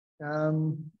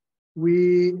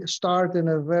We start in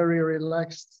a very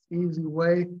relaxed, easy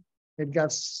way. It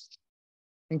gets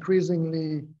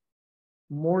increasingly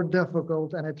more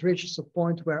difficult, and it reaches a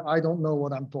point where I don't know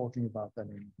what I'm talking about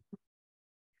anymore.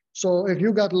 So if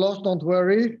you got lost, don't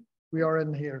worry, we are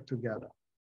in here together.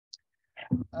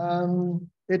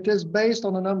 It is based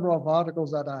on a number of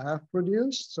articles that I have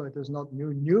produced, so it is not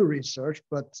new research,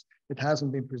 but it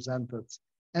hasn't been presented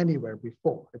anywhere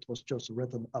before. It was just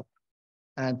written up,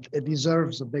 and it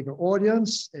deserves a bigger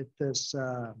audience. It is,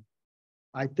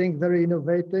 I think, very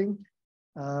innovating.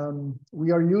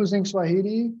 We are using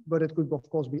Swahili, but it could, of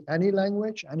course, be any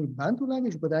language, any Bantu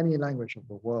language, but any language of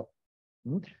the world.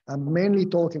 I'm mainly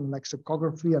talking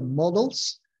lexicography and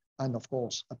models, and of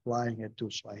course, applying it to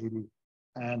Swahili.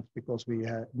 And because we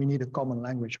need a common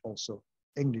language also,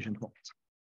 English involved.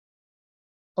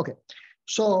 Okay,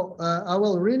 so I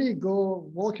will really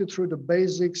walk you through the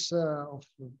basics of,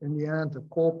 in the end, the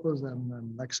corpus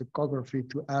and lexicography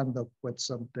to end up with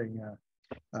something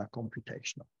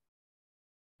computational.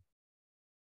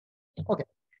 Okay,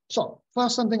 so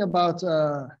first something about,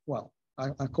 well,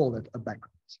 I call it a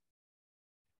background.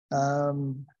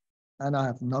 And I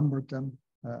have numbered them.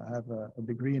 I have a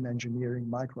degree in engineering,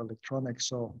 microelectronics,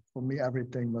 so for me,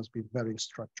 everything must be very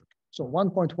structured. So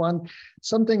 1.1,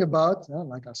 something about,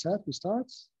 like I said, we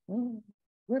start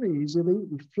very easily,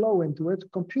 we flow into it,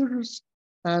 computers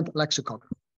and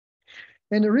lexicography.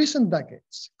 In the recent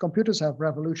decades, computers have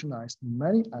revolutionized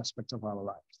many aspects of our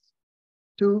lives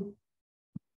to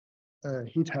a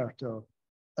hitherto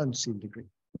unseen degree.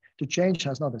 The change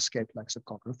has not escaped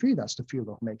lexicography, that's the field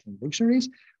of making dictionaries,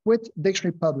 with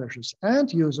dictionary publishers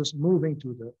and users moving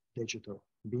to the digital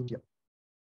medium.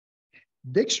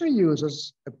 Dictionary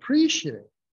users appreciate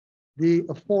the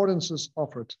affordances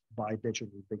offered by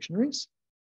digital dictionaries,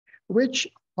 which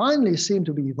finally seem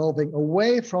to be evolving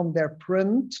away from their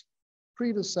print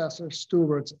predecessors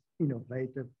towards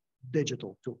innovative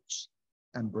digital tools,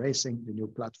 embracing the new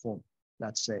platform,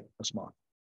 let's say a smartphone.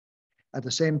 At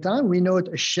the same time, we note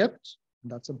a shift, and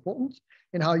that's important,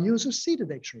 in how users see the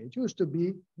dictionary. It used to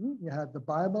be, you had the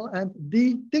Bible and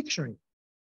the dictionary.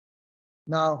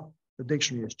 Now, the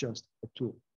dictionary is just a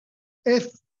tool, if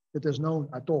it is known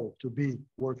at all to be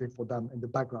working for them in the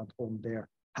background on their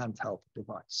handheld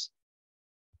device.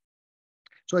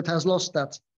 So it has lost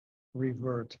that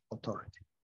revert authority.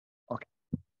 Okay.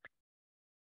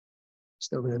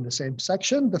 Still within the same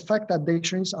section, the fact that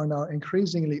dictionaries are now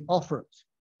increasingly offered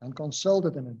and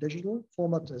consulted in a digital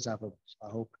format is evident, I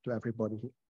hope, to everybody here.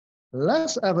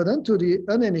 Less evident to the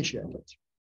uninitiated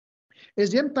is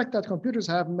the impact that computers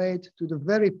have made to the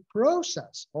very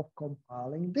process of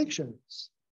compiling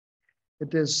dictionaries.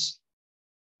 It is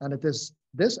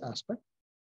this aspect,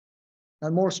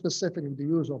 and more specifically, the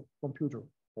use of computer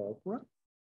corpora.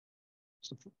 It's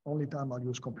the only time I'll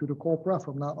use computer corpora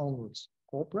from now onwards,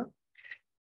 corpora,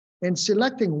 in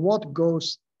selecting what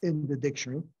goes in the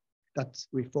dictionary that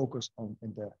we focus on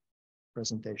in the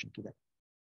presentation today.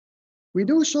 We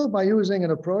do so by using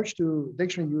an approach to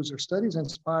dictionary user studies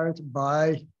inspired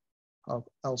by, how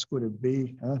else could it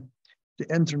be,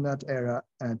 the internet era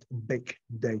and big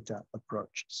data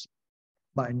approaches.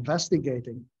 By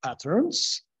investigating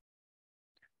patterns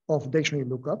of dictionary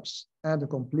lookups and a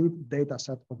complete data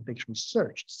set of dictionary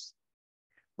searches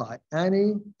by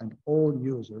any and all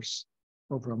users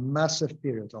over a massive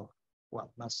period of,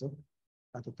 well, massive,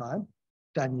 at the time,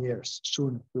 10 years.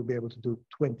 Soon we'll be able to do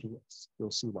 20 years.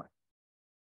 You'll see why.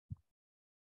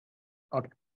 Okay.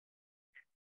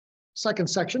 Second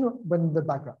section, when the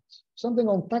background. Something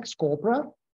on text corpora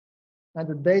and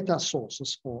the data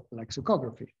sources for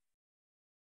lexicography.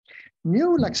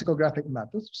 New lexicographic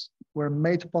methods were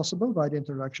made possible by the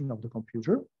introduction of the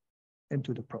computer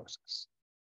into the process.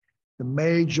 The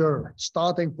major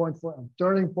starting point for and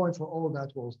turning point for all of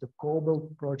that was the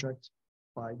COBOL project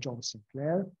by John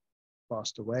Sinclair,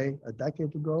 passed away a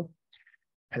decade ago.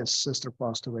 His sister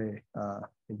passed away a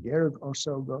year or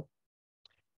so ago.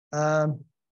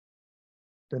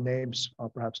 The names are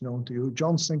perhaps known to you,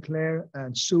 John Sinclair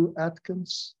and Sue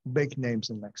Atkins, big names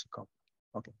in lexicography.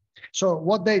 Okay, so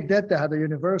what they did, they had a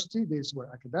university, these were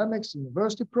academics,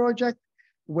 university project,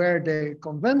 where they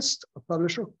convinced a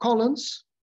publisher, Collins,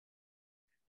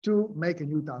 to make a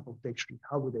new type of dictionary.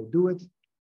 How would they do it?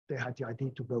 They had the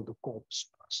idea to build a corpus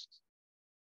first.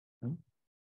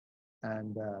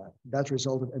 And that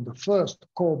resulted in the first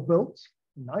core built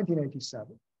in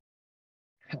 1987.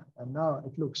 And now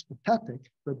it looks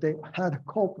pathetic, but they had a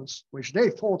corpus, which they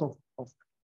thought of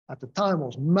at the time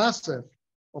was massive,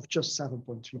 of just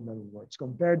 7.3 million words.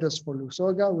 Compare this for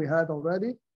Lusoga, we had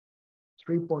already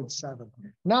 3.7.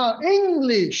 Now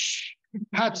English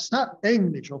had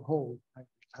English of whole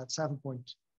had 7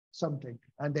 point something,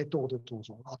 and they thought it was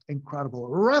not incredible,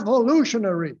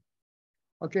 revolutionary.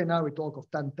 Okay, now we talk of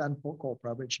 1010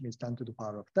 corpora, which means 10 to the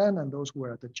power of 10, and those who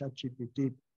were at the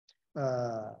ChatGPT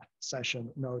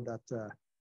session know that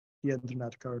the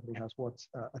internet currently has what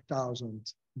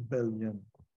 1,000 billion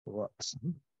words,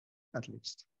 at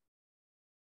least.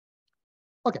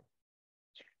 Okay.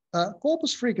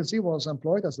 Corpus frequency was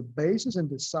employed as a basis in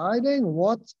deciding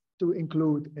what to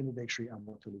include in the dictionary and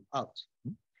what to leave out.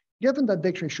 Given that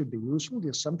dictionary should be useful, the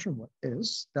assumption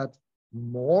is that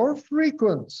more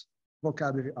frequent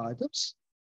vocabulary items,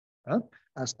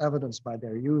 as evidenced by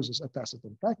their uses attested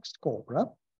in text, corpora,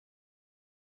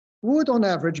 would on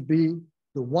average be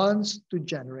the ones to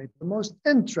generate the most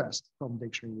interest from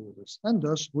dictionary users, and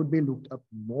thus would be looked up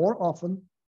more often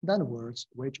than words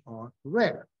which are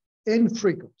rare.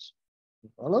 Infrequent. You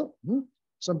follow?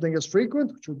 Something is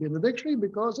frequent, should be in the dictionary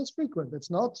because it's frequent.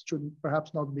 It's not, should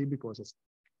perhaps not be because it's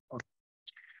okay.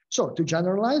 So to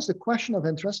generalize, the question of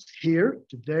interest here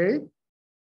today,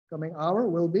 coming hour,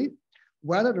 will be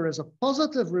whether there is a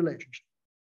positive relationship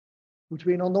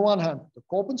between, on the one hand, the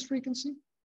corpus frequency,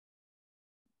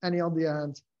 and on the other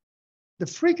hand, the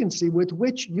frequency with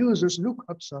which users look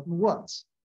up certain words.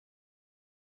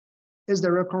 Is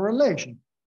there a correlation?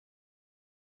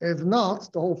 If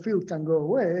not, the whole field can go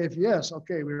away. If yes,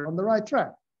 okay, we're on the right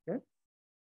track. Okay.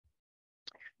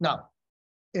 Now,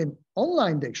 in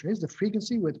online dictionaries, the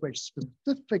frequency with which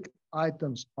specific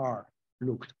items are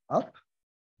looked up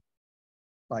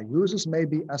by users may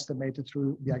be estimated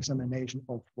through the examination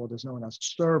of what is known as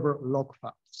server log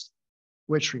files,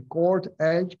 which record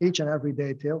each and every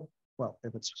detail, well,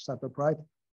 if it's set up right,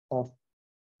 of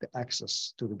the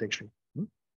access to the dictionary.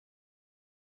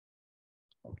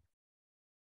 Okay.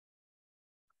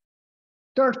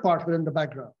 Third part within the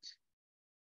background.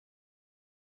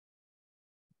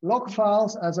 Log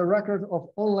files as a record of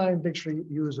online dictionary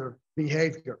user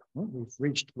behavior. We've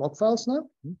reached log files now.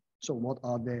 So what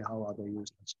are they? How are they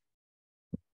used?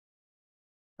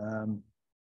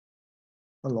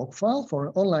 A log file for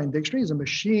an online dictionary is a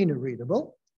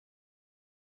machine-readable,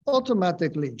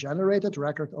 automatically generated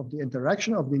record of the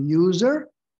interaction of the user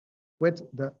with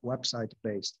the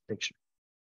website-based dictionary.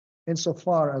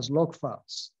 Insofar as log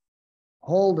files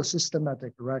hold a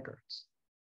systematic records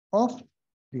of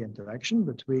the interaction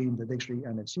between the dictionary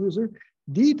and its user,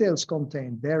 details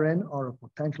contained therein are a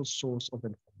potential source of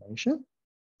information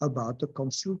about the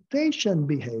consultation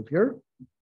behavior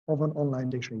of an online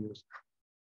dictionary user.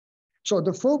 So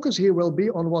the focus here will be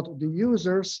on what the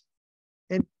users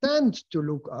intend to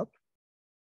look up,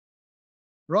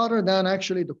 rather than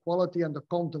actually the quality and the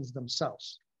contents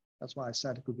themselves. That's why I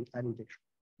said it could be any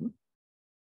dictionary.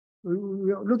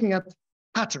 We are looking at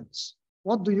patterns.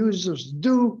 What do users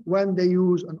do when they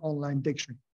use an online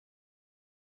dictionary?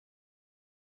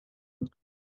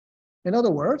 In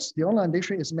other words, the online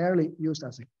dictionary is merely used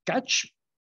as a catch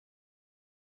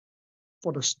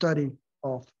for the study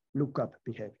of lookup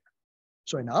behavior.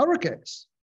 So in our case,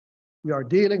 we are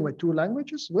dealing with two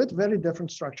languages with very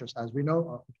different structures, as we know,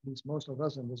 or at least most of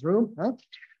us in this room.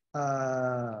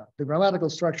 The grammatical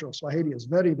structure of Swahili is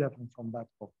very different from that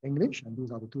of English, and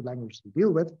these are the two languages we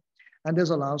deal with. And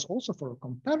this allows also for a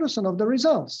comparison of the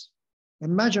results.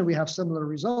 Imagine we have similar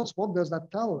results. What does that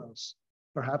tell us?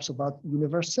 Perhaps about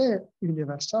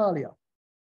universalia.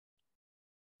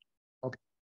 Okay.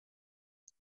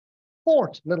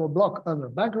 Fourth little block under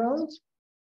background.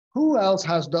 Who else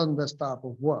has done this type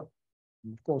of work?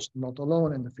 And of course, not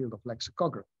alone in the field of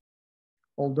lexicography.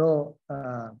 Although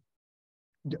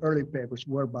the early papers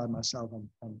were by myself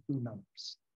and two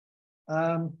members.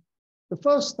 The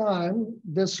first time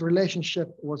this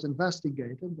relationship was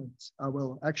investigated, and I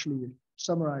will actually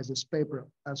summarize this paper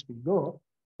as we go,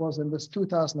 was in this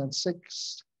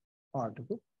 2006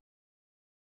 article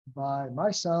by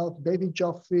myself, David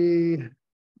Joffe,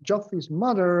 Joffe's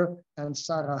mother, and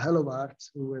Sarah Hellewaard,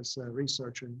 who is a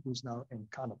researcher who's now in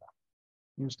Canada.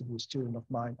 Used to be a student of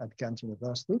mine at Kent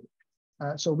University.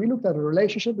 So we looked at a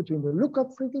relationship between the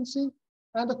lookup frequency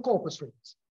and the corpus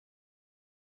frequency.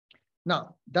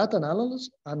 Now, that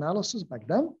analysis back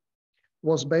then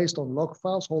was based on log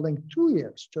files holding 2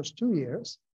 years, just 2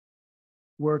 years,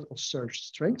 worth of search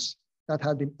strings that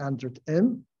had been entered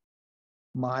in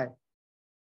my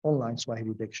online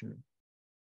Swahili dictionary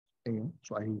in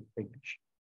Swahili-English.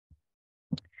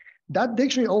 That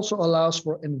dictionary also allows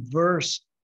for inverse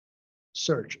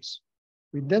searches.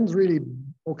 We didn't really,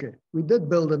 okay, we did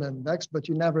build an index, but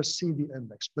you never see the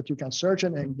index. But you can search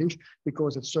in English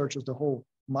because it searches the whole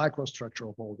microstructure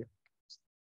of all the index.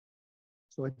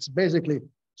 So it's basically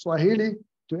Swahili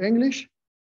to English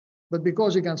But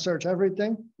because you can search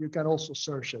everything, you can also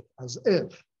search it as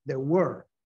if there were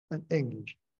an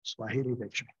English Swahili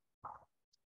dictionary.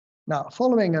 Now,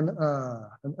 following an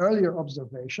earlier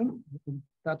observation,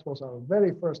 that was our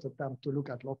very first attempt to look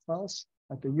at log files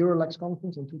at the Eurolex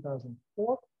conference in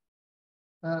 2004.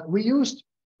 We used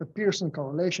the Pearson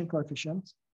correlation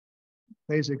coefficient.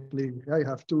 Basically, you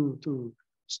have two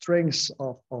strings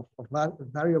of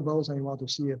variables and you want to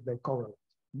see if they correlate.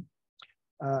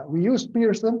 We used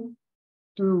Pearson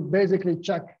to basically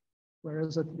check, where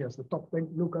is it? Yes, the top thing,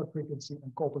 lookup frequency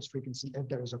and corpus frequency, if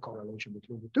there is a correlation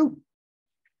between the two.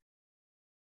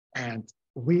 And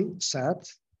we said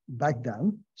back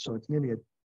then, so it's nearly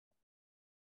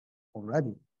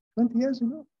already 20 years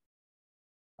ago.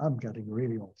 I'm getting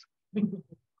really old.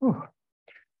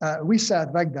 We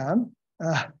said back then,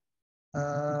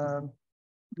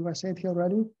 do I say it here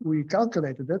already? We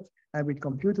calculated it and we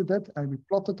computed it and we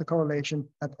plotted the correlation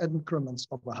at increments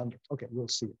of 100. Okay, we'll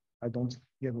see. I don't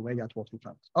give away yet what we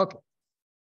found. Okay.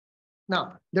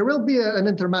 Now, there will be an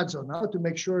intermezzo now to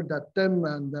make sure that Tim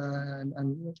and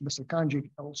Mr. Kanji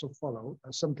also follow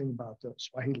something about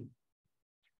Swahili.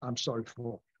 I'm sorry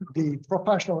for the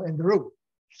professional in the room.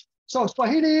 So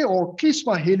Swahili or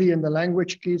Kiswahili in the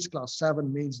language, Kis class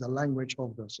 7 means the language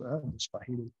of the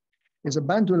Swahili, is a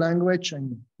Bantu language,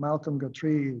 and Malcolm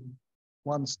Guthrie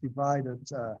once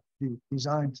devised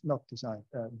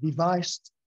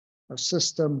a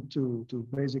system to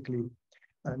basically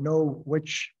know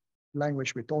which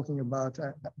language we're talking about.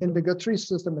 In the Guthrie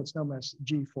system, it's known as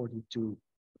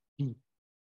G42B.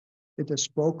 It is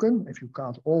spoken, if you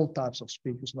count all types of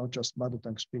speakers, not just mother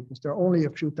tongue speakers. There are only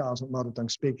a few thousand mother tongue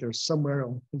speakers somewhere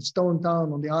in Stone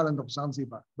Town on the island of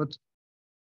Zanzibar. But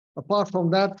apart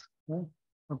from that,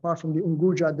 apart from the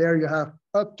Unguja, there you have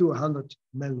up to 100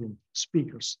 million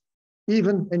speakers.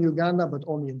 Even in Uganda, but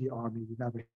only in the army. We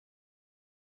never.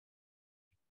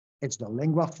 It's the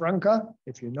lingua franca.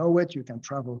 If you know it, you can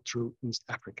travel through East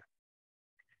Africa.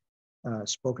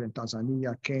 Spoken in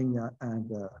Tanzania, Kenya,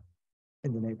 and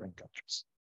in the neighboring countries.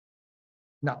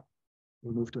 Now,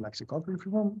 we move to lexicography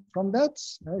from that.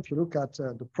 If you look at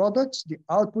the products, the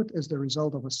output is the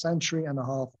result of a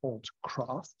century-and-a-half-old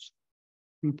craft.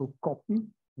 People copy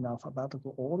in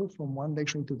alphabetical order from one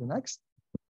dictionary to the next.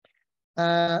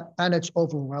 And it's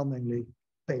overwhelmingly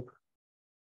paper.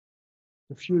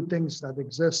 The few things that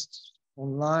exist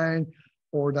online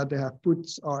or that they have put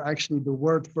are actually the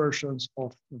word versions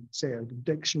of, say, a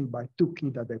dictionary by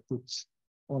Tukey that they put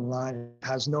online. It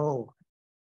has no,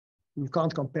 you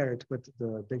can't compare it with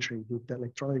the dictionary, with the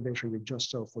electronic dictionary we just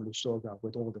saw for Lusoga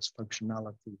with all this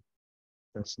functionality.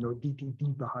 There's no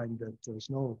DTD behind it. There's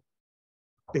no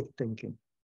big thinking,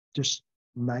 just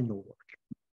manual work.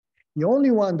 The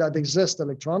only one that exists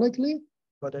electronically,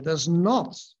 but it is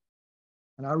not,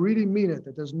 and I really mean it,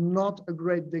 it is not a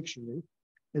great dictionary,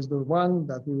 is the one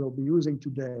that we will be using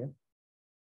today.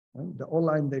 The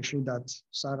online dictionary that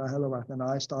Sarah Hellewacht and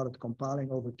I started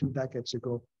compiling over 2 decades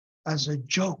ago as a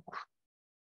joke.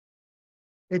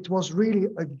 It was really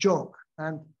a joke.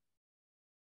 And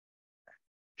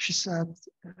she said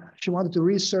she wanted to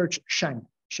research Sheng.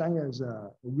 Sheng is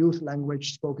a youth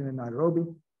language spoken in Nairobi,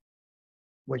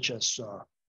 which is,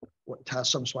 it has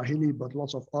some Swahili, but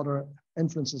lots of other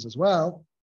influences as well.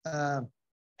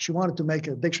 She wanted to make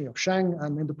a dictionary of Sheng,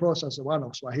 and in the process, one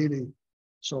of Swahili.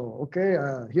 So, okay,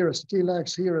 here is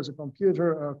Telex, here is a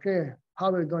computer. Okay,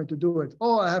 how are we going to do it?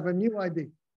 Oh, I have a new idea.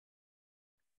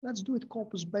 Let's do it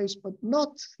corpus-based, but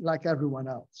not like everyone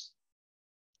else.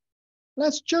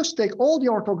 Let's just take all the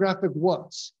orthographic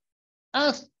words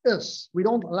as is. We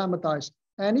don't lematize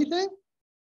anything.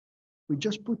 We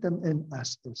just put them in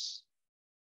as is.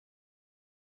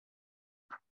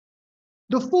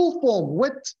 The full form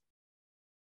with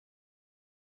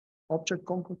object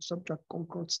concord, subject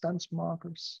concord, stance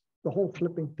markers, the whole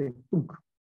flipping thing.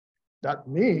 That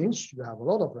means you have a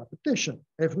lot of repetition,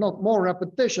 if not more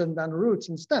repetition than roots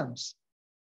and stems.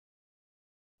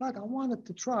 But I wanted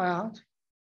to try out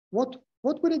what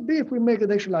would it be if we make a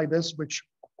dictionary like this, which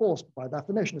of course by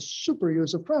definition is super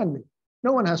user-friendly.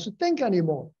 No one has to think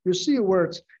anymore. You see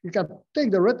words, you can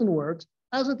take the written word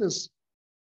as it is.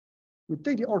 You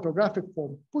take the orthographic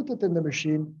form, put it in the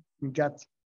machine, you get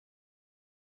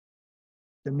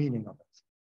the meaning of it.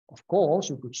 Of course,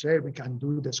 you could say we can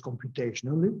do this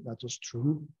computationally. That is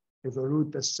true. If a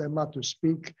root is sema to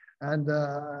speak, and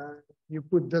you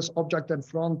put this object in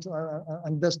front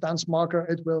and this dance marker,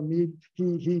 it will mean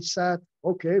he said.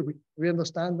 Okay, we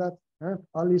understand that.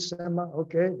 Ali sema.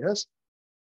 Okay, yes.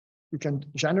 You can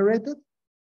generate it,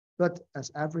 but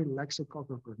as every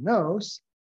lexicographer knows,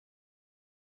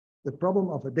 the problem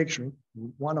of a dictionary,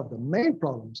 one of the main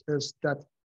problems, is that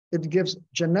it gives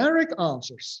generic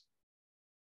answers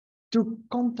to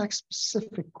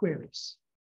context-specific queries.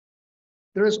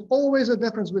 There is always a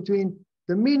difference between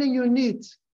the meaning you need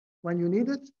when you need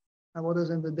it and what is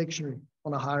in the dictionary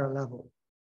on a higher level.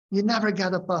 You never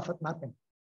get a perfect mapping.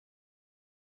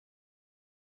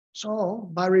 So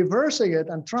by reversing it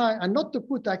and try, and not to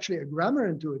put actually a grammar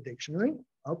into a dictionary,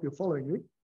 I hope you're following me.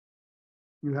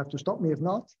 You have to stop me if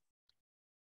not.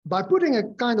 By putting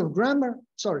a kind of grammar,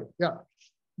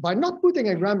 by not putting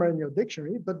a grammar in your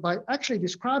dictionary, but by actually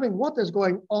describing what is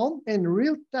going on in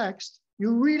real text,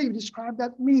 you really describe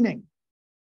that meaning.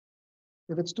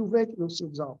 If it's too vague, you'll see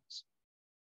examples.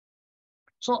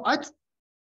 So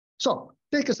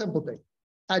take a simple thing,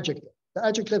 adjective. The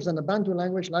adjectives in the Bantu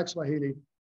language, like Swahili,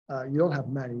 you don't have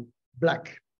many.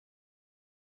 Black.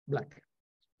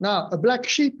 Now, a black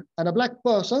sheep and a black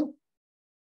person,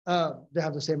 they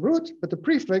have the same root, but the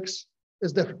prefix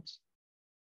is different.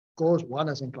 Of course, one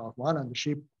is in class 1 and the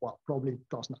sheep, well, probably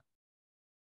class 9.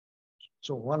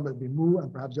 So one will be mu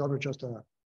and perhaps the other just a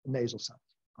nasal sound.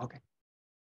 Okay.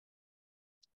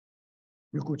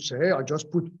 You could say, I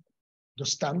just put the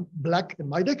stem black in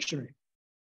my dictionary.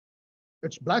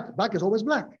 It's black. Black is always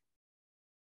black.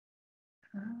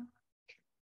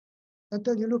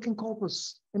 Until you look in the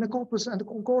corpus and the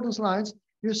concordance lines,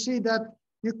 you see that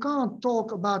you can't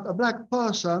talk about a black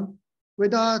person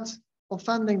without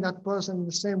offending that person in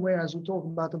the same way as you talk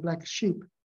about a black sheep.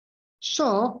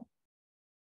 So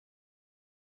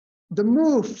the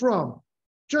move from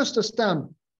just a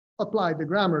stem, apply the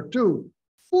grammar, to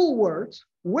full words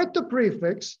with the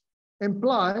prefix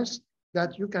implies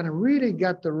that you can really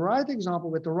get the right example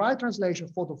with the right translation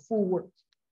for the full word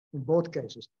in both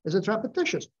cases. Is it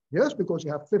repetitious? Yes, because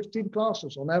you have 15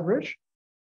 classes on average.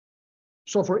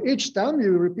 So for each stem,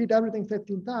 you repeat everything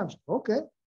 15 times. Okay,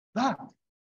 but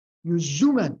you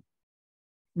zoom in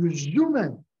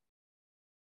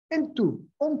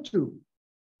onto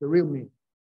the real meaning.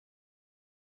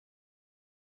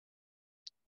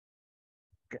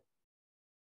 Okay.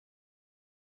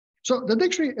 So the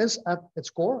dictionary is at its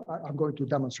core. I'm going to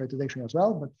demonstrate the dictionary as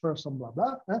well, but first some blah,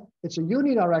 blah. It's a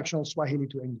unidirectional Swahili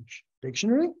to English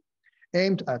dictionary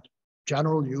aimed at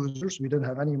general users. We didn't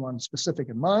have anyone specific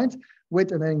in mind,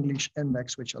 with an English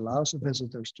index which allows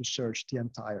visitors to search the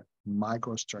entire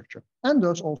microstructure and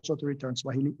thus also to return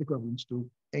Swahili equivalents to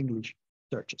English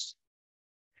searches.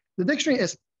 The dictionary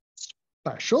is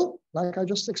special, like I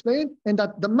just explained, in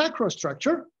that the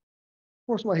macrostructure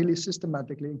for Swahili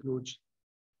systematically includes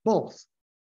both.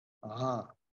 I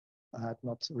had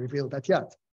not revealed that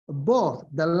yet. Both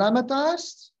the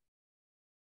lemmatized,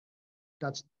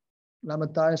 that's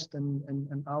lemmatized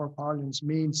in our parlance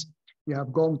means you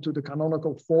have gone to the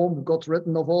canonical form, got rid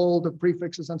of all the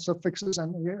prefixes and suffixes,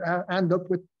 and you end up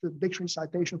with the dictionary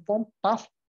citation form, PAF,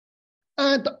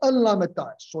 and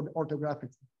unlemmatized, so the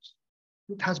orthographic forms.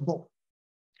 It has both.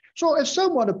 So if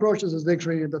someone approaches this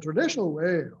dictionary in the traditional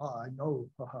way, I know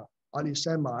Ali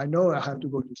Sema, I know I have to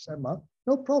go to Sema,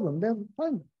 no problem, then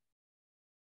find them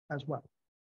as well.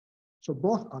 So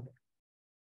both are there.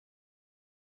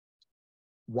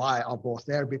 Why are both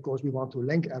there? Because we want to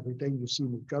link everything. You see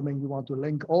me coming. You want to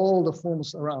link all the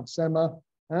forms around Sema.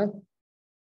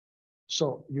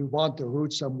 So you want the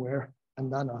root somewhere and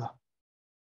then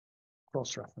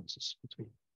cross references between.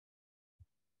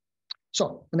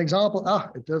 So an example,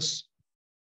 it is.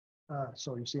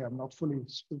 So you see, I'm not fully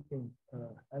speaking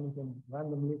anything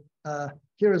randomly.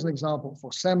 Here is an example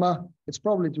for Sema. It's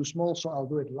probably too small, so I'll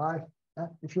do it live.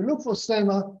 If you look for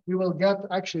Sema, you will get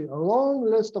actually a long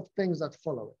list of things that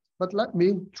follow it. But let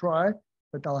me try,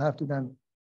 but I'll have to then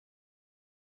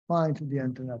find the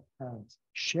internet and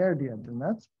share the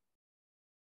internet.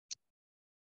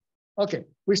 Okay,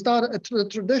 we start the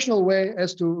traditional way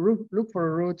is to look for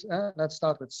a root. Let's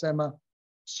start with Sema,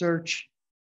 search.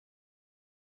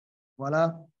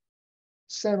 Voila.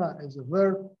 Sema is a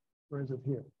verb. Where is it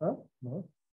here? No.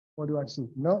 What do I see?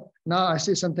 No. Now I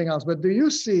see something else. But do you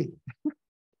see?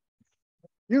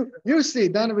 you see,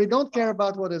 then we don't care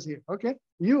about what is here. Okay.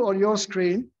 You on your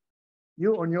screen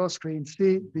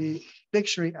see the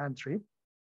dictionary entry.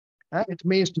 It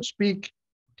means to speak,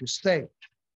 to say.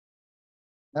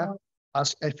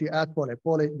 As if you add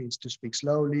pole, it means to speak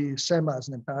slowly. Sema as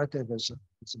an imperative is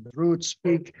the root,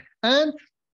 speak. And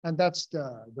that's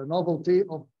the novelty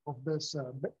of this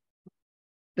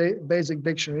basic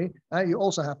dictionary. You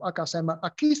also have akasema,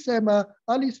 akisema,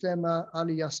 alisema,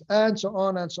 alias, and so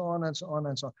on and so on and so on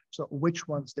and so on. So which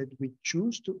ones did we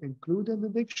choose to include in the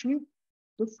dictionary?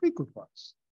 The frequent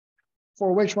ones.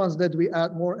 For which ones did we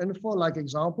add more info, like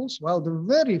examples? Well, the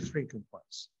very frequent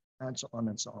ones. and so on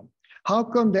and so on. How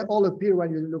come they all appear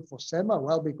when you look for sema?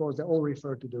 Well, because they all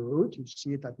refer to the root. You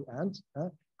see it at the end.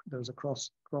 There's a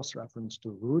cross reference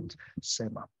to root,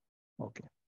 sema. Okay.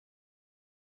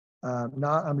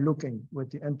 Now I'm looking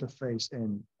with the interface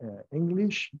in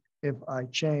English. If I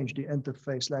change the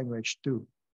interface language to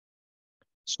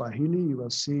Swahili, you will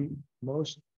see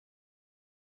most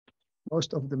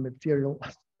of the material.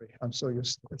 I'm so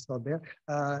used to it's not there.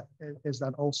 Is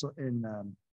that also in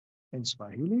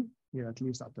Swahili? Here, at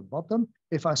least at the bottom.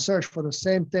 If I search for the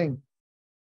same thing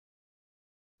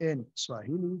in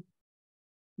Swahili,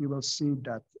 you will see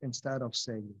that instead of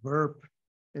saying verb,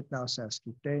 it now says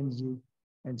kitenzi.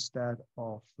 Instead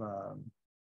of, well,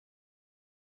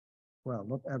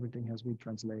 not everything has been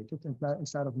translated.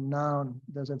 Instead of noun,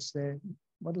 does it say,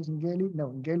 what is Ngeli? No,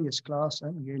 Ngeli is class,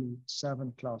 and Ngeli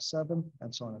 7, class 7,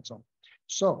 and so on and so on.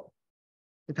 So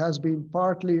it has been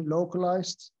partly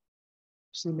localized.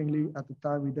 Seemingly at the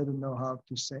time, we didn't know how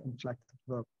to say inflected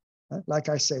verb. Like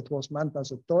I said, it was meant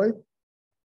as a toy.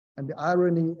 And the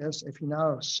irony is, if you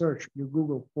now search, you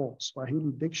Google for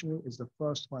Swahili dictionary, is the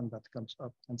first one that comes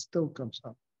up and still comes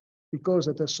up because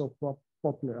it is so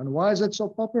popular. And why is it so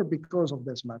popular? Because of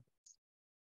this method.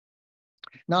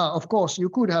 Now, of course, you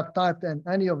could have typed in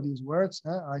any of these words.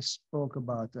 I spoke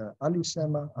about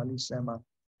alisema.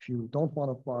 If you don't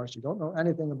want to parse, you don't know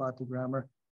anything about the grammar,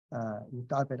 you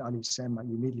type in alisema,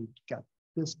 you immediately get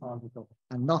this article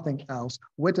and nothing else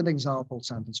with an example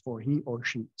sentence for he or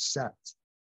she said.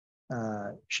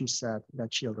 She said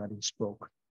that she already spoke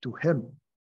to him.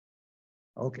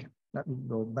 Okay, let me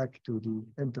go back to the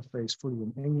interface fully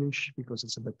in English because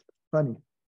it's a bit funny.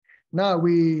 Now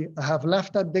we have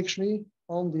left that dictionary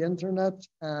on the internet.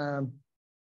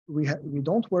 We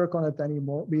don't work on it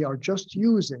anymore. We are just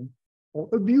using or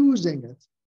abusing it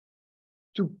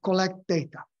to collect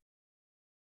data.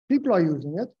 People are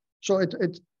using it. So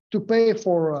to pay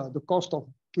for the cost of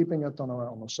keeping it on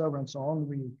a server and so on,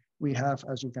 we have,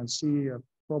 as you can see,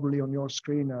 probably on your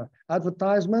screen,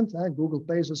 advertisement. Google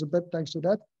pays us a bit thanks to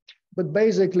that. But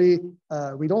basically,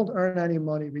 we don't earn any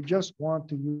money. We just want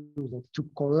to use it to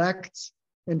collect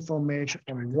information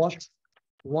on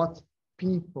what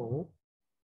people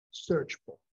search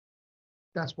for.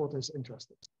 That's what is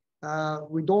interesting.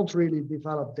 We don't really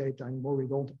develop data anymore. We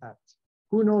don't act.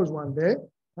 Who knows one day?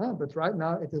 But right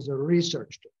now, it is a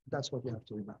research tool. That's what you have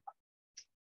to remember.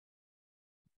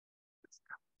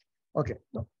 Okay,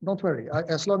 no, don't worry.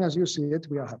 As long as you see it,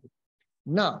 we are happy.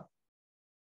 Now,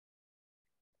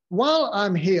 while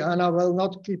I'm here, and I will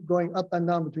not keep going up and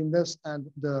down between this and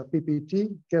the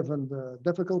PPT, given the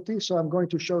difficulty, so I'm going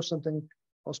to show something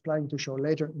I was planning to show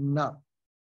later now.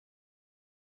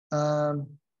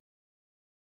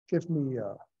 Give me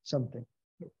something.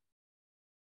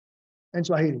 In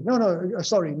Swahili. No,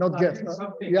 sorry, not give.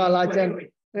 Yeah, like an...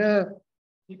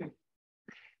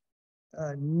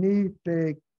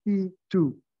 Nipe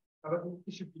kitu.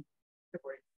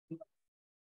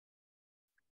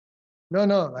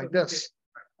 No, like this.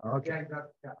 Okay.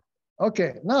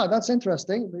 Okay, now that's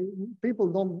interesting. People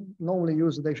don't normally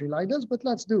use the dictionary like this, but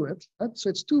let's do it. So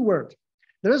it's 2 words.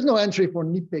 There is no entry for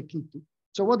nipe kitu.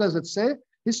 So what does it say?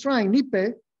 He's trying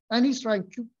nipe and he's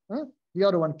trying the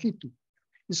other one, kitu.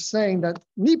 He's saying that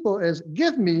nipo is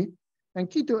give me and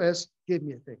kitu is give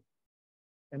me a thing.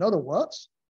 In other words,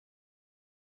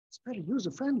 it's very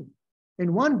user-friendly.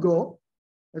 In one go,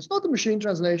 it's not a machine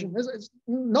translation. It's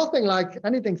nothing like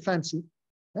anything fancy.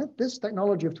 This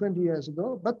technology of 20 years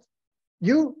ago, but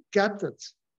you get it.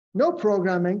 No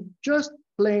programming, just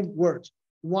plain words.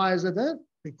 Why is it there?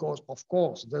 Because, of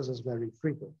course, this is very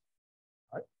frequent.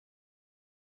 Right?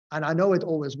 And I know it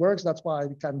always works. That's why I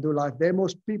can do live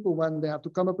demos. People, when they have to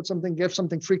come up with something, give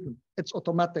something frequent. It's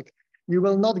automatic. You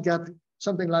will not get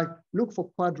something like, look for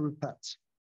quadrupeds.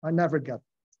 I never get it.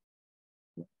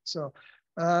 So,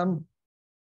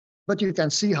 but you can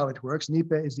see how it works.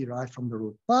 Nipe is derived from the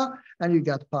root pa, and you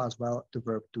get pa as well, the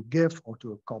verb to give or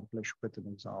to accomplish with an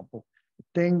example.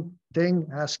 Thing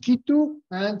has kitu,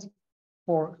 and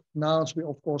for nouns, we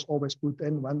of course always put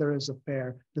in when there is a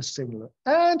pair, the singular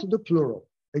and the plural.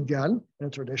 Again, in a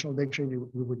traditional dictionary,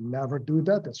 we would never do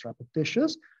that. It's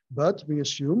repetitious, but we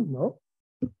assume, no,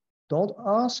 don't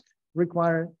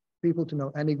require people to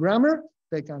know any grammar.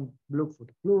 They can look for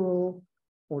the plural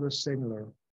or the singular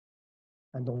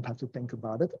and don't have to think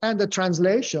about it. And the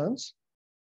translations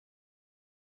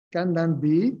can then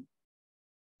be,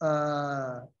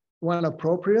 when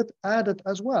appropriate, added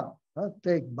as well.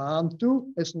 Take Bantu,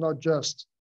 it's not just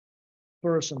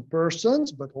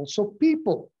persons, but also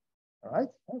people, all right?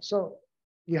 So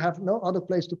you have no other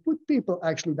place to put people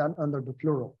actually than under the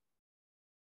plural.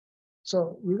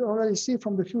 So you already see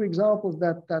from the few examples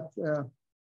that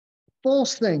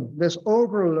false thing, this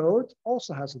overload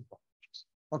also has advantages.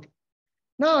 Okay.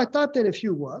 Now I typed in a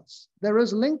few words. There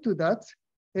is linked to that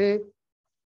a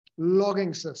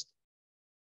logging system.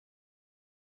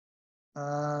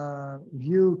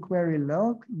 View query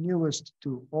log, newest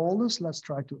to oldest. Let's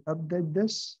try to update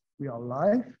this. We are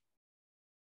live.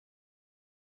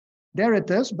 There it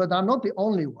is, but I'm not the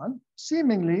only one.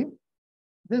 Seemingly,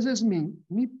 this is me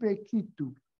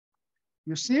pekitu.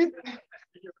 You see?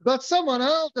 But someone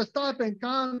else is typing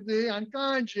kanji and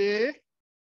kanji.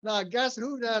 Now, guess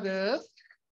who that is?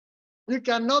 You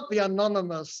cannot be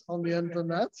anonymous on the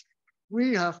internet.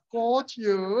 We have caught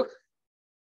you.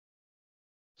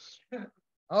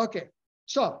 Okay,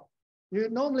 so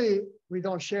normally we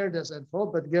don't share this info,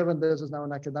 but given this is now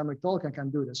an academic talk, I can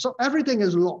do this. So everything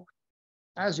is logged,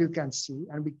 as you can see,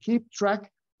 and we keep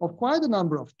track of quite a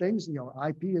number of things. Your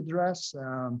IP address,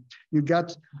 you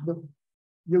get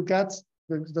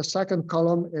the second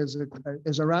column is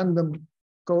a random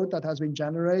code that has been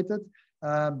generated,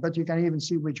 but you can even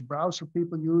see which browser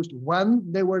people used,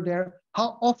 when they were there,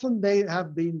 how often they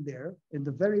have been there. In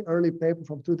the very early paper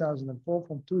from 2004,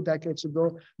 from 2 decades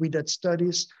ago, we did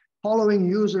studies following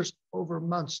users over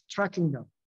months, tracking them,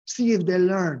 see if they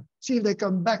learn, see if they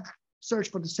come back, search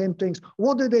for the same things.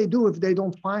 What do they do if they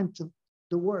don't find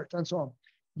the word, and so on.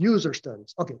 User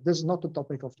studies. Okay, this is not the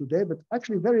topic of today, but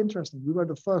actually very interesting. We were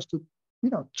the first to,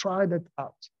 try that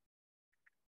out.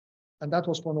 And that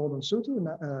was for Northern Sotho,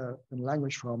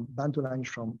 Bantu language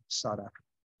from South Africa.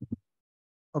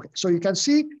 Okay, so you can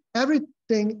see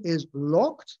everything is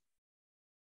logged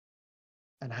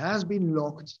and has been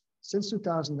logged since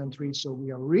 2003. So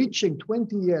we are reaching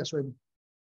 20 years.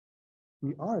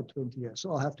 We are at 20 years.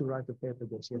 So I'll have to write a paper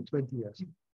this year, 20 years.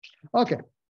 Okay,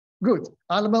 good.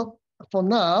 I will, for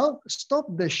now, stop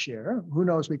this share. Who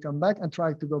knows, we come back and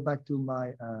try to go back to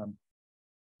my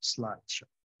slideshow.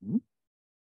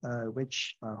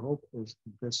 Which I hope is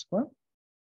this one.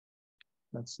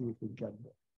 Let's see if we get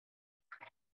there.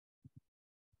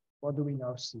 What do we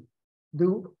now see?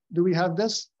 Do we have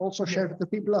this also shared with the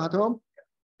people at home?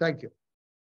 Thank you.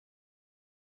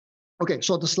 Okay,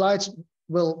 so the slides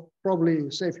will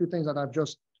probably say a few things that I've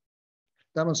just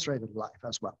demonstrated live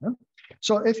as well. Huh?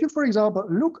 So if you, for example,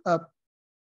 look up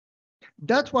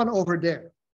that one over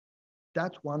there,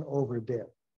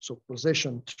 so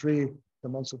position 3,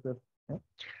 demonstrative,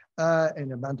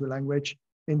 in a Bantu language.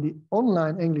 In the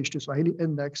online English to Swahili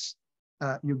index,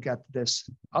 you get this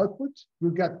output.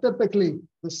 You get typically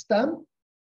the stem,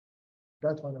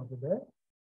 that one over there,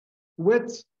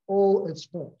 with all its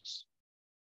forms.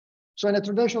 So in a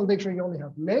traditional dictionary, you only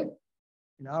have le.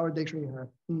 In our dictionary, you have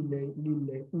ile,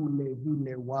 lile, ule,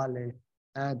 vile, wale.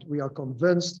 And we are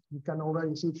convinced, you can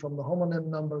already see it from the homonym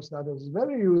numbers, that is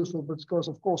very useful, but because,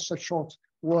 of course, such short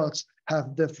words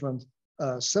have different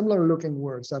similar looking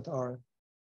words that are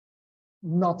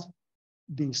not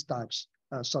these types,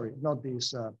 not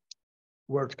these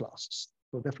word classes,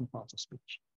 so different parts of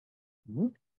speech.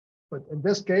 But in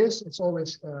this case, it's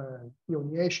always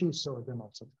Ioniashi, so a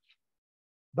demonstrative.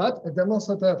 But a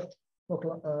demonstrative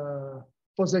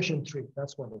position 3,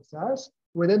 that's what it says.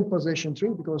 Within position 3,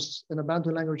 because in a Bantu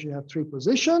language, you have 3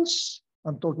 positions.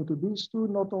 I'm talking to these 2,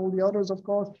 not all the others, of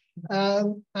course.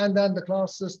 And then the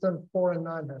class system 4 and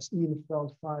 9 has E in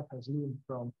front, 5 has E in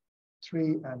front,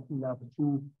 3 and 11,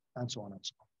 U, and so on and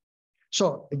so on.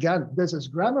 So again, this is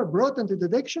grammar brought into the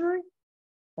dictionary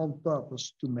on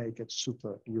purpose to make it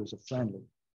super user-friendly.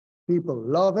 People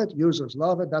love it, users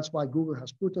love it. That's why Google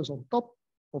has put us on top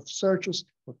of searches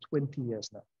for 20 years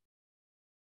now.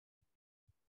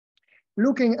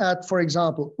 Looking at, for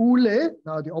example, ule,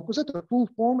 now the opposite, a full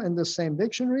form in the same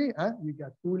dictionary, you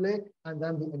get ule, and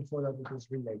then the info that it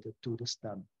is related to the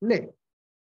stem le.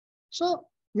 So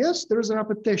yes, there is a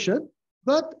repetition,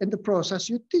 but in the process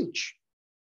you teach.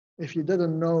 If you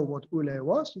didn't know what ule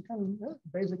was, you can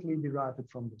basically derive it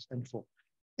from this info.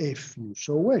 If you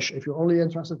so wish, if you're only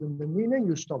interested in the meaning,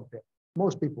 you stop there.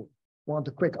 Most people want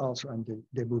a quick answer and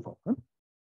they move on. Huh?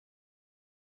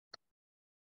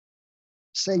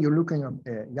 Say you're looking at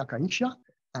Yakaisha,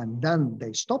 and then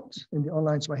they stopped in the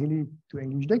online Swahili to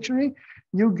English dictionary,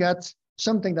 you get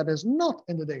something that is not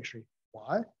in the dictionary.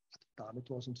 Why? At the time it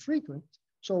wasn't frequent.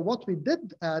 So what we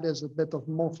did add is a bit of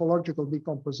morphological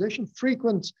decomposition.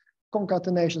 Frequent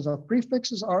concatenations of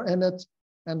prefixes are in it,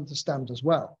 and the stems as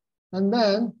well. And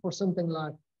then for something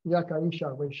like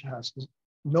Yakaisha, which has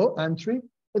no entry,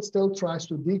 it still tries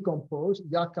to decompose.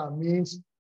 Yaka means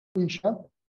Isha.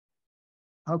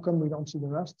 How come we don't see the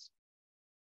rest?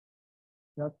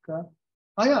 Yaka.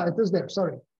 Ah, yeah, it is there.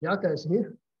 Sorry. Yaka is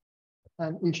here.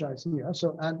 and Isha is here.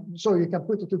 So you can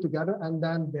put the two together, and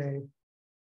then they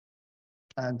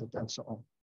and so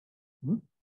on.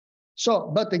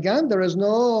 So, but again, there is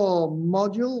no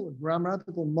module,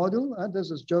 grammatical module, and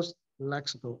this is just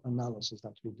lexical analysis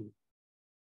that we do.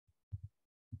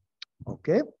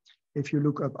 Okay, if you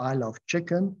look up I love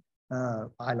chicken,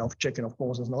 of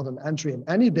course, is not an entry in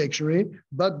any dictionary,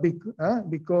 but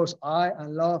because I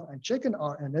and love and chicken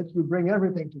are in it, you bring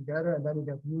everything together, and then you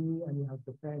get Mimi, and you have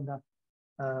the panda,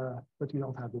 but you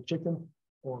don't have the chicken,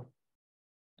 or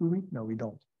do we? No, we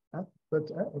don't. But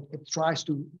it tries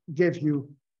to give you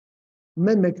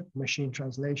mimic machine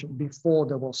translation before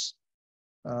there was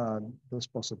this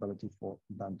possibility for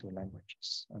Bantu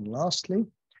languages. And lastly,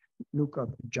 look up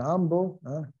Jambo.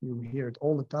 You hear it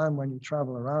all the time when you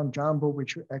travel around. Jambo,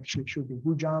 which actually should be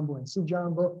Hujambo and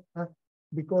Sijambo.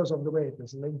 Because of the way it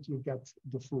is linked, you get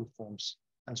the full forms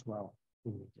as well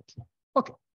immediately.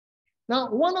 Okay. Now,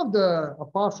 one of the,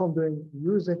 apart from doing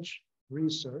usage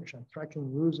research and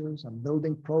tracking users and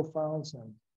building profiles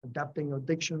and adapting your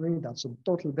dictionary, that's a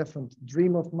totally different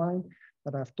dream of mine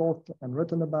that I've taught and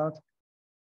written about.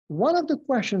 One of the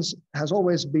questions has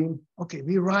always been, okay,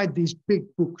 we write these big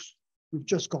books. We've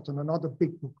just gotten another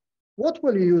big book. What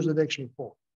will you use the dictionary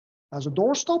for? As a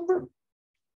door stopper?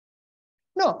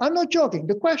 No, I'm not joking.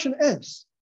 The question is,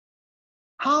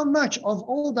 how much of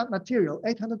all that material,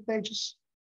 800 pages,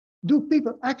 do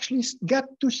people actually get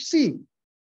to see?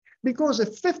 Because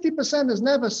if 50% is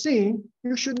never seen,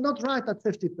 you should not write at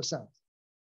 50%.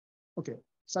 Okay,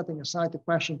 setting aside the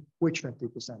question, which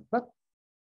 50%? But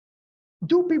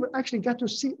do people actually get to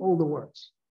see all the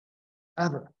words?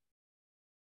 Ever?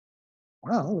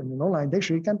 Well, in an online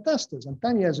dictionary, you can test this. And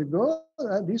 10 years ago,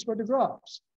 these were the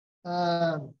graphs.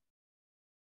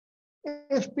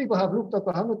 If people have looked up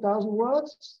 100,000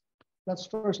 words, let's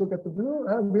first look at the blue.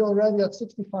 We're already at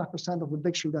 65% of the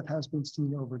dictionary that has been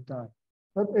seen over time.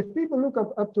 But if people look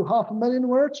up to 500,000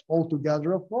 words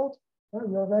altogether, of course,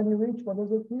 you already reach, what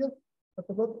is it here? At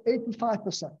about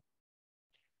 85%.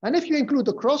 And if you include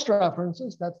the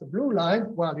cross-references, that's the blue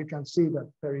line, well, you can see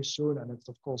that very soon, and it's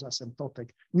of course asymptotic,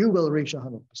 you will reach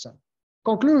 100%.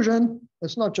 Conclusion,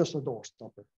 it's not just a door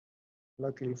stopper.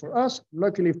 Luckily for us,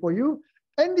 luckily for you,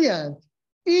 in the end,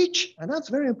 each, and that's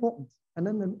very important, and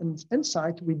then an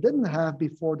insight we didn't have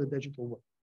before the digital world.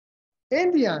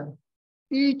 In the end,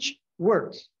 each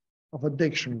word of a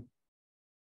dictionary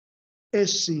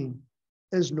is seen,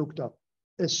 is looked up,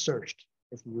 is searched,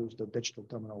 if you use the digital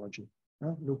terminology.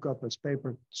 Look up as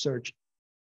paper, search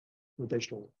the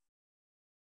digital.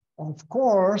 Of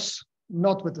course,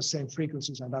 not with the same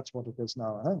frequencies, and that's what it is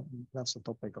now. That's the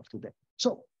topic of today.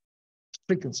 So,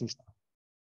 frequencies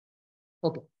now.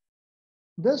 Okay.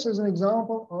 This is an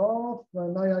example of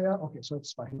Nayaya. Okay, so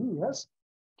it's Swahili, yes.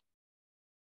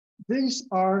 These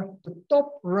are the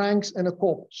top ranks in a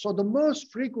corpus. So the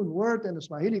most frequent word in the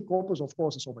Swahili corpus, of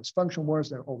course, is always function words.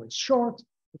 They're always short.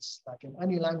 It's like in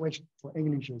any language. For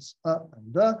English, it's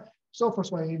and the. So for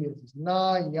Swahili, it's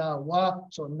na, ya, wa.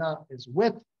 So na is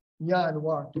with, ya and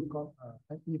wa to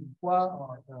even qua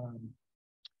or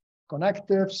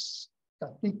connectives,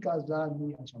 katika,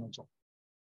 zani, and so on and so on.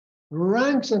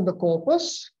 Ranks in the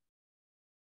corpus.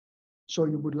 So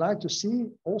you would like to see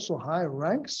also high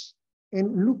ranks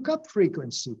in lookup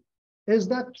frequency. Is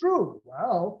that true?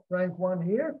 Well, rank 1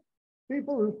 here,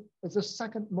 people, it's the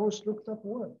second most looked up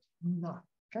word. No.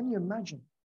 Can you imagine?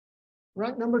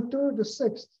 Rank number 2, the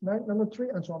 6th, rank number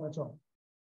 3, and so on and so on.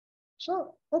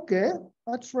 So, okay,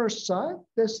 at first sight,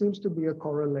 there seems to be a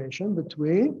correlation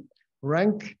between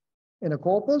rank in a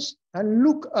corpus and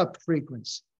lookup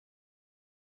frequency.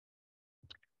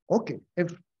 Okay,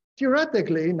 if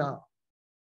theoretically now,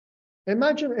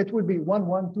 imagine it would be 1,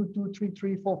 1, 2, 2, 3,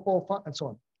 3, 4, 4, 5, and so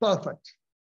on. Perfect.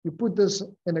 You put this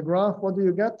in a graph, what do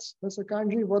you get? Mr.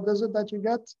 Kanji, what is it that you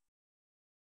get?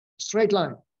 Straight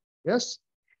line, yes?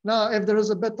 Now, if there is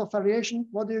a bit of variation,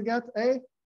 what do you get? A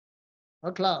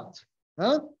cloud,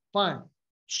 huh? Fine.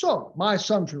 So my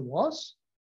assumption was,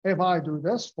 if I do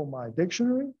this for my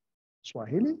dictionary,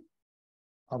 Swahili,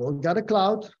 I will get a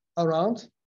cloud around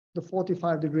the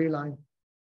 45-degree line.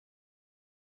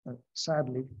 And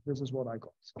sadly, this is what I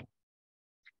got.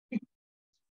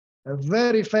 A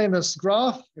very famous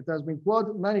graph, it has been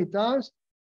quoted many times,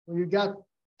 where you get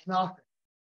nothing.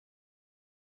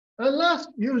 Unless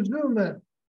you zoom in.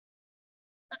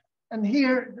 And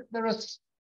here there is,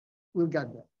 we'll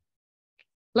get there.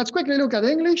 Let's quickly look at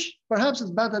English. Perhaps it's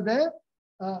better there.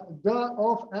 The,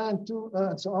 of, and, to,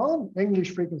 and so on.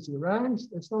 English frequency ranks.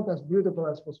 It's not as beautiful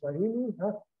as for Swahili.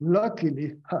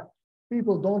 Luckily,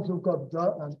 people don't look up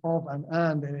the and of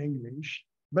and in English,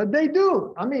 but they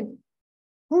do. I mean,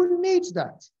 who needs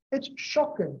that? It's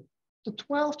shocking. The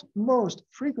 12th most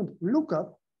frequent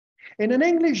lookup in an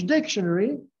English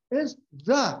dictionary is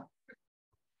the.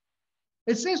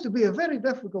 It seems to be a very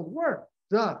difficult word,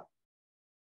 the.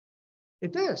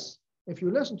 It is. If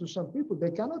you listen to some people, they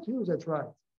cannot use it right.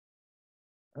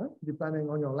 Depending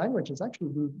on your language, it's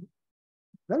actually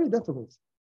very difficult.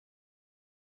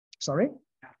 Sorry?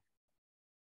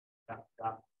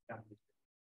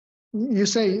 You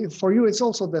say for you, it's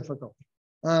also difficult.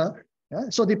 Yeah?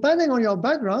 So depending on your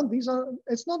background,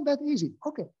 it's not that easy.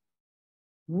 Okay.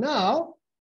 Now,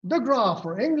 the graph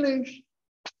for English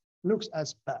looks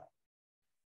as bad.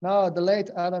 Now, the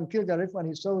late Adam Gilles-Maurice, when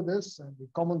he saw this, and he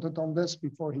commented on this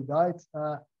before he died,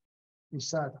 he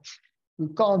said, "You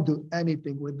can't do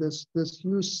anything with this.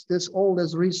 All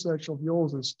this research of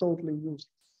yours is totally useless."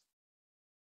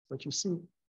 But you see,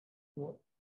 well,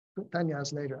 10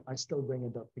 years later, I still bring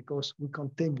it up because we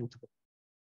continue to.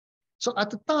 So at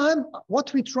the time,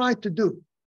 what we tried to do,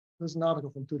 there's an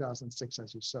article from 2006,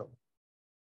 as you saw.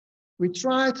 We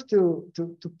tried to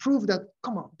prove that,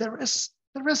 come on, there is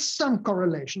some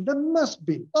correlation. There must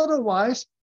be. Otherwise,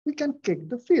 we can kick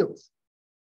the field.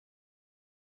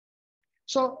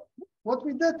 So what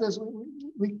we did is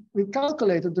we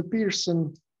calculated the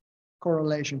Pearson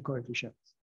correlation coefficient.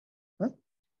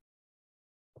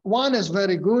 1 is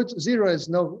very good, 0 is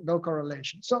no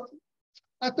correlation. So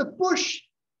at the push,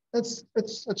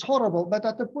 it's horrible, but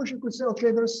at the push you could say,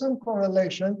 okay, there's some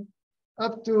correlation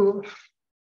up to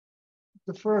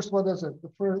the first, what is it?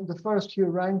 The first few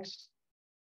ranks,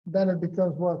 then it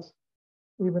becomes what?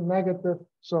 Even negative.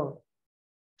 So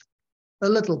a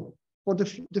little. For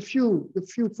the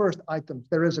few first items,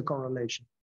 there is a correlation,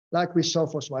 like we saw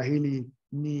for Swahili,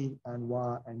 ni and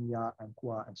wa and ya and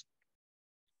kwa and so on.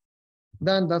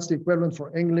 Then that's the equivalent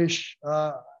for English.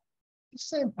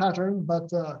 Same pattern,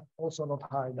 but also not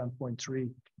higher than 0.3.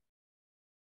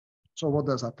 So what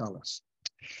does that tell us?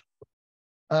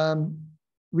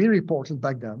 We reported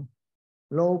back then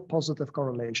low positive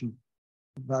correlation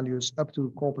values up to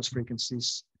corpus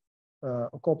frequencies,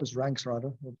 or corpus ranks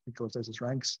rather, because this is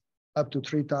ranks, up to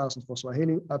 3,000 for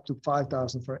Swahili, up to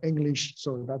 5,000 for English.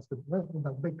 So that's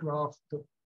that big graph, the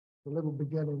little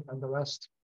beginning and the rest.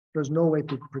 There's no way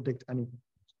to predict anything.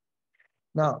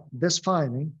 Now, this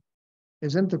finding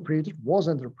was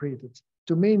interpreted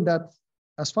to mean that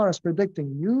as far as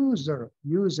predicting user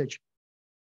usage,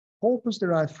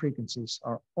 corpus-derived frequencies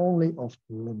are only of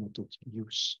limited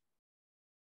use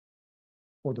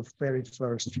for the very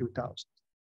first few thousand.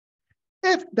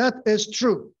 If that is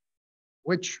true,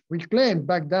 which we claimed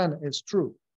back then is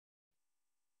true,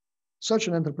 such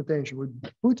an interpretation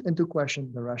would put into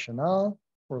question the rationale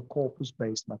for a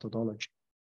corpus-based methodology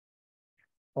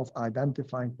of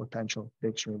identifying potential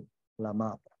dictionary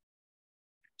lemma.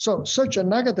 So such a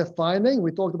negative finding,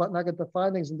 we talked about negative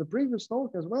findings in the previous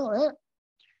talk as well,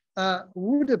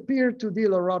 would appear to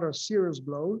deal a rather serious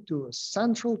blow to a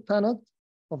central tenet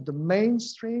of the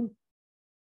mainstream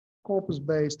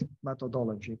corpus-based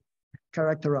methodology,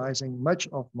 characterizing much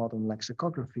of modern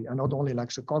lexicography, and not only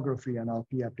lexicography and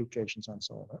LP applications and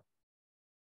so on.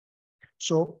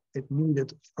 So it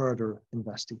needed further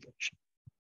investigation.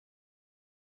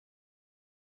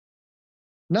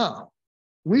 Now,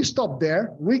 we stopped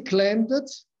there. We claimed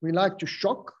it. We like to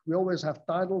shock. We always have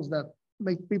titles that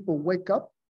make people wake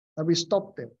up, and we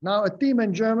stopped there. Now, a team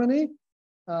in Germany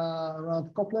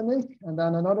around Koplanik, and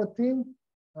then another team,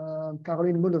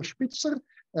 Caroline Müller-Spitzer,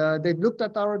 they looked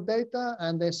at our data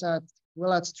and they said,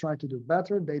 well, let's try to do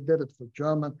better. They did it for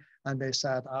German, and they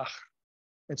said,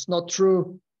 it's not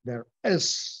true. There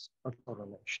is a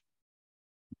correlation.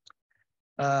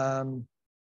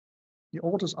 The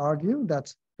authors argue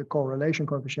that the correlation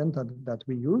coefficient that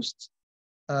we used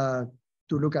to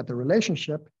look at the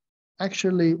relationship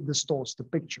actually distorts the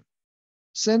picture,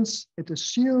 since it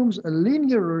assumes a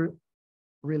linear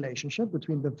relationship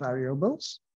between the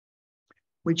variables,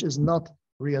 which is not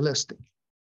realistic,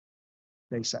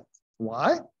 they said.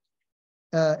 Why?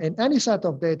 In any set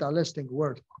of data listing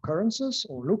word occurrences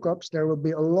or lookups, there will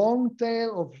be a long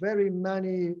tail of very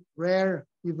many rare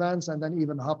events and then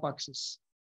even hapaxes.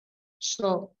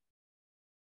 So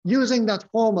using that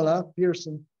formula,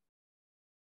 Pearson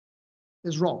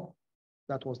is wrong.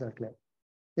 That was their claim.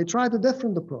 They tried a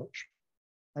different approach,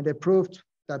 and they proved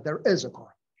that there is a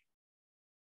correlation.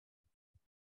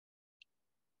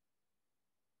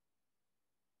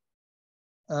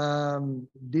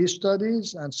 These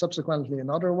studies, and subsequently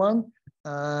another one,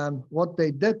 what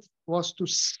they did was to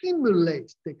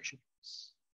simulate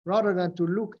dictionaries rather than to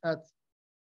look at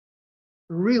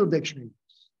real dictionaries.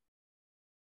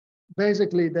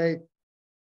 Basically, they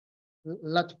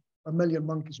let a million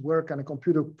monkeys work and a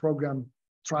computer program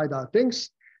tried out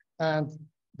things, and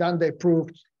then they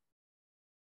proved,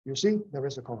 you see, there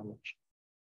is a correlation.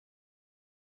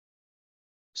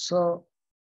 So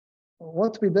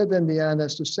what we did in the end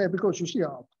is to say, because you see,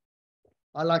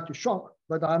 I like to shock,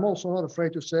 but I'm also not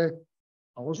afraid to say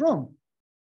I was wrong.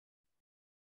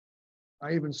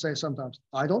 I even say sometimes,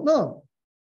 I don't know.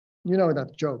 You know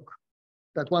that joke,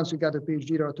 that once you get a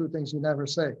PhD, there are two things you never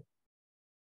say.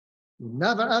 You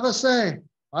never ever say,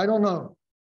 I don't know.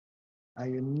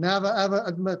 And you never ever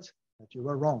admit that you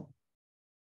were wrong.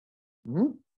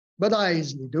 But I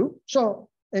easily do. So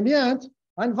in the end,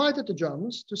 I invited the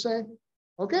Germans to say,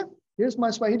 okay, here's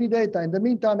my Swahili data. In the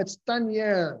meantime, it's 10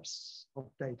 years of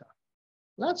data.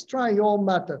 Let's try your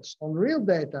methods on real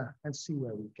data and see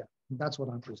where we get. And that's what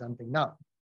I'm presenting now.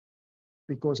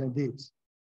 Because indeed,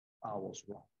 I was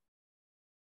wrong.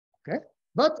 Okay,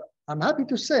 but I'm happy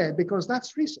to say, because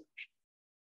that's research.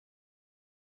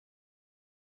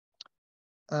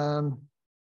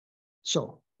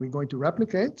 So we're going to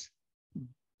replicate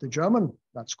the German,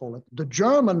 let's call it, the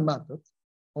German method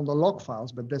on the log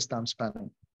files, but this time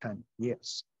spanning 10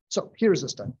 years. So here's the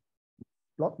study.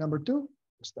 Block number 2,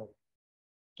 the study.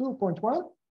 2.1,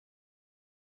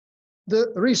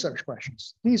 the research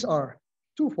questions. These are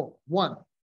twofold. One,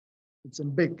 it's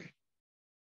in big,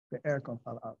 the aircon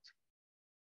fell out.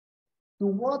 To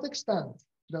what extent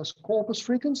does corpus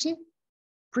frequency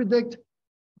predict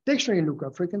dictionary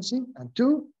lookup frequency? And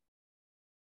 2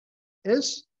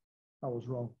 is, I was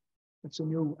wrong, it's a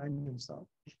new engine style.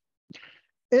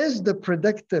 Is the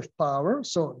predictive power,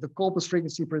 so the corpus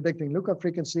frequency predicting lookup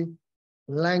frequency,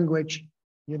 language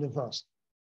universal?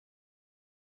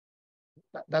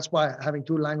 That's why having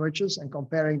 2 languages and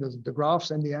comparing the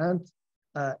graphs in the end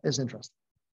is interesting.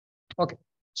 Okay,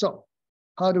 so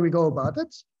how do we go about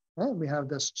it? We have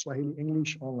this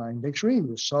Swahili-English online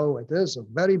dictionary. So it is a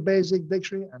very basic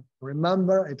dictionary. And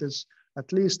remember, it is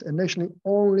at least initially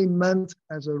only meant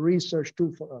as a research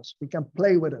tool for us. We can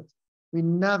play with it. We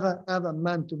never, ever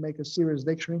meant to make a serious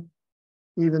dictionary,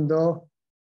 even though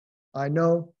I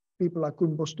know people like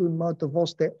Koen Bostoen, Maud de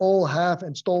Vos, they all have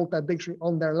installed that dictionary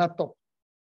on their laptop.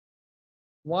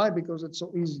 Why? Because it's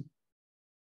so easy.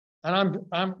 And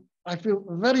I feel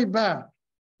very bad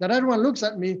that everyone looks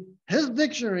at me, his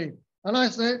dictionary, and I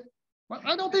say, well,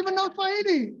 I don't even know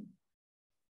Swahili.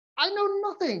 I know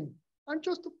nothing. I'm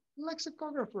just a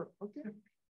lexicographer, okay?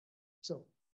 So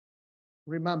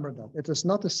remember that. It is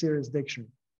not a serious dictionary.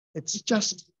 It's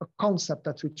just a concept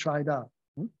that we tried out.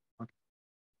 Okay.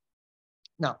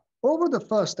 Now, over the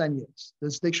first 10 years,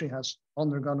 this dictionary has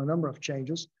undergone a number of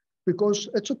changes because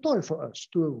it's a toy for us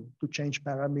to change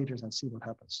parameters and see what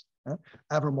happens.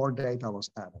 Ever more data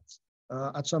was added.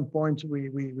 At some point,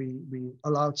 we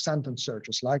allowed sentence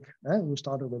searches, like we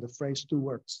started with a phrase, 2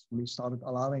 words. We started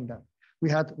allowing that.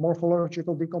 We had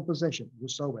morphological decomposition. You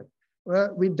saw it.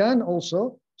 We then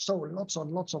also saw lots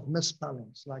and lots of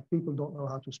misspellings, like people don't know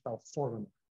how to spell foreign.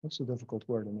 That's a difficult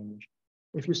word in English.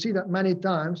 If you see that many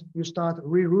times, you start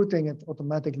rerouting it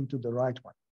automatically to the right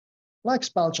one, like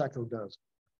spell checker does.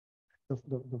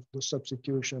 The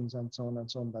substitutions and so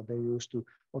on that they use to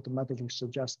automatically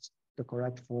suggest the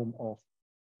correct form of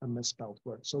a misspelled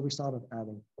word. So we started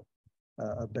adding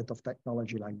a bit of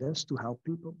technology like this to help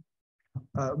people.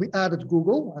 We added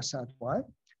Google. I said why.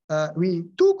 We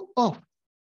took off,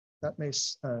 that may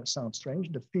sound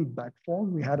strange, the feedback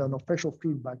form. We had an official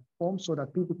feedback form so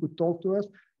that people could talk to us,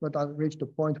 but I reached a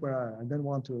point where I didn't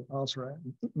want to answer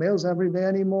mails every day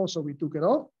anymore, so we took it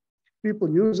off.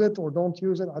 People use it or don't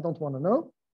use it, I don't want to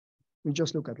know. We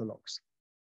just look at the logs.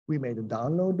 We made a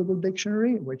downloadable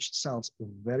dictionary, which sells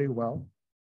very well.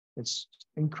 It's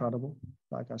incredible,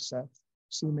 like I said,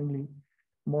 seemingly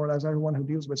more or less everyone who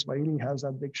deals with Swahili has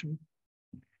that dictionary.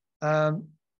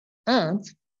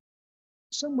 And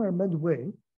somewhere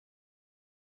midway,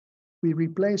 we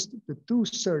replaced the 2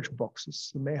 search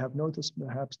boxes. You may have noticed,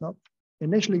 perhaps not.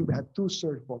 Initially, we had 2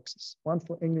 search boxes, one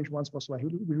for English, one for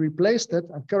Swahili. We replaced it,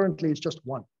 and currently it's just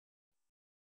 1.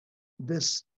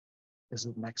 This is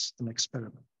an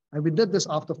experiment. And we did this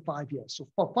after 5 years. So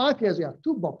for 5 years, we have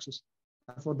 2 boxes.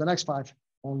 And for the next 5,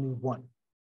 only 1.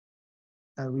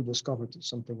 And we discovered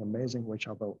something amazing, which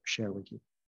I will share with you.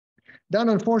 Then,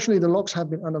 unfortunately, the logs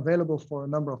have been unavailable for a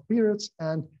number of periods.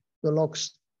 And the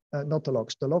logs,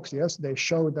 the logs, yes, they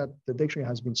show that the dictionary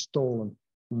has been stolen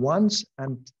once.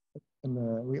 And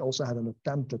we also had an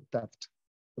attempted theft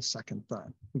the second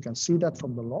time. You can see that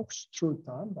from the logs through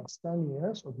time. That's 10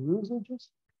 years of usages.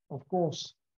 Of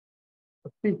course, a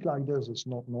peak like this is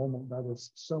not normal. That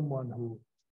is someone who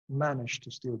managed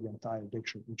to steal the entire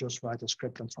dictionary. You just write a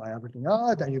script and try everything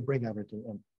out, and you bring everything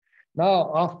in.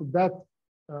 Now, after that,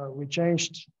 we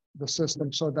changed the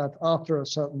system so that after a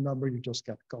certain number, you just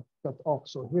get cut off.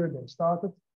 So here they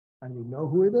started, and we know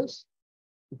who it is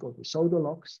because we saw the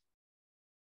logs,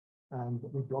 and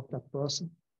we blocked that person.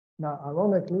 Now,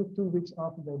 ironically, 2 weeks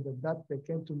after they did that, they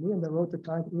came to me and they wrote a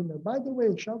client email. By the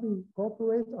way, shall we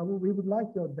cooperate? We would like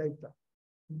your data.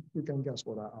 You can guess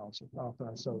what I answered after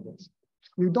I saw this.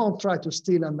 You don't try to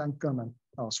steal and then come and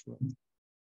ask for it.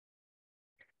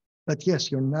 But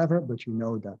yes, you're never, but you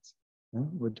know that.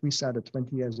 What we said it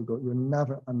 20 years ago, you're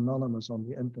never anonymous on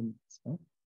the internet.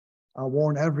 I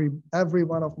warn every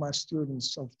one of my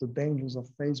students of the dangers of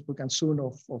Facebook and soon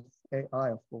of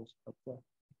AI, of course. But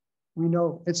we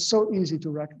know it's so easy to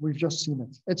recognize. We've just seen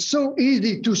it. It's so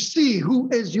easy to see who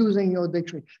is using your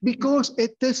dictionary because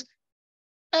it is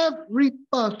every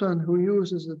person who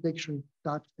uses a dictionary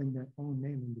types in their own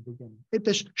name in the beginning. It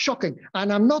is shocking.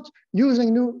 And I'm not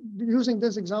using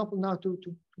this example now to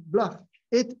bluff.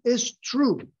 It is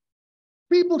true.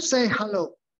 People say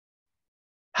hello.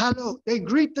 Hello. They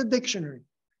greet the dictionary.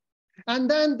 And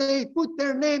then they put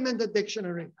their name in the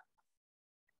dictionary.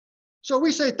 So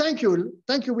we say, thank you.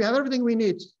 Thank you. We have everything we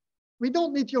need. We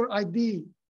don't need your ID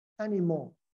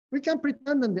anymore. We can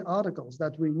pretend in the articles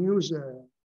that we use,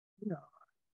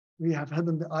 we have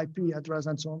hidden the IP address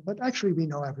and so on, but actually we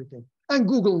know everything. And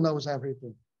Google knows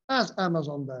everything, as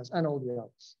Amazon does, and all the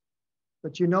others.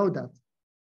 But you know that.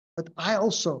 But I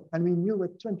also, and we knew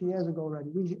it 20 years ago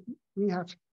already, we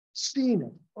have seen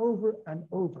it over and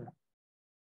over.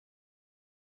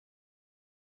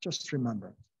 Just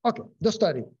remember. Okay, the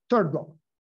study, third block.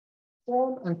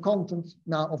 Form and content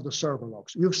now of the server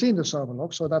logs. You've seen the server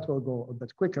logs, so that will go a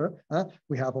bit quicker.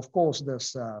 We have, of course,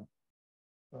 this,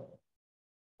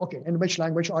 okay, in which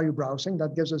language are you browsing?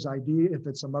 That gives us idea if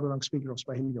it's a mother tongue speaker of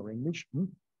Swahili or English.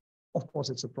 Of course,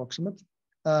 it's approximate.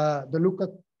 The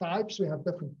lookup types, we have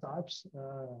different types.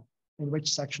 In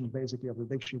which section basically of the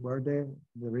dictionary were they,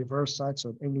 the reverse side,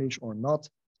 so English or not.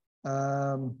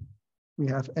 We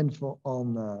have info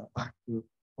on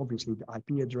obviously the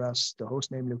IP address, the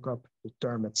hostname lookup, the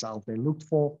term itself they looked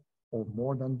for, or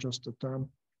more than just the term.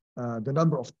 The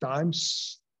number of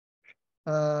times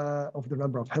of the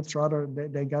number of hits rather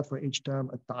they get for each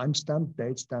term, a timestamp,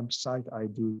 date stamp, site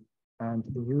ID, and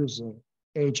the user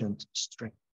agent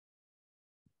string.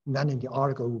 And then in the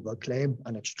article we will claim,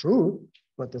 and it's true,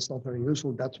 but it's not very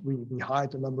useful, that we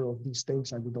hide a number of these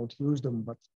things and we don't use them.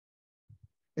 But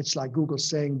it's like Google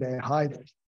saying they hide it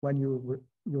when you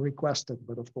request it,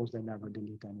 but of course they never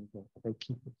delete anything. They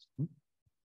keep it.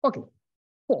 Okay,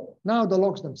 well, now the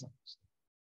logs themselves.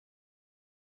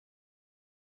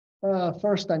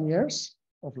 First 10 years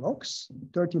of logs,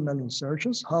 30 million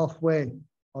searches. Halfway,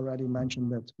 already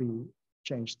mentioned that we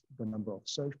changed the number of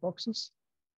search boxes.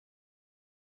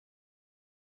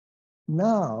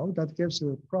 Now that gives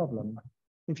you a problem.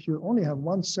 If you only have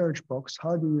one search box,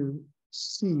 how do you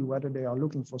see whether they are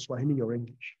looking for Swahili or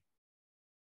English?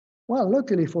 Well,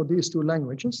 luckily for these two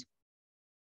languages,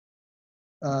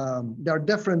 they're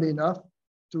different enough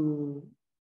to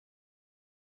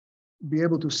be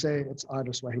able to say it's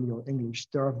either Swahili or English.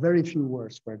 There are very few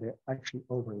words where they actually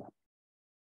overlap.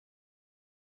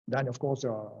 Then, of course,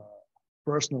 there are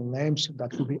personal names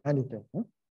that could be anything.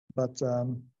 But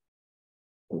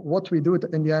what we do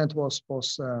in the end was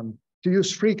to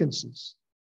use frequencies.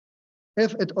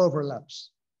 If it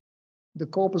overlaps, the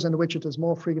corpus in which it is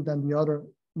more frequent than the other,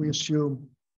 we assume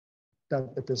that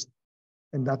it is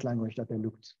in that language that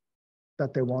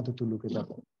they wanted to look it up.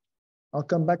 I'll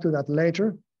come back to that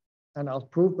later and I'll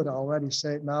prove, but I already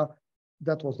say now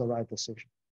that was the right decision.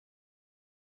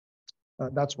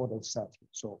 That's what it said,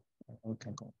 so I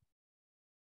can go.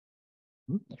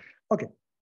 Okay.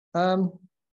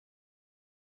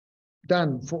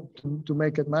 Then to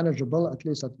make it manageable, at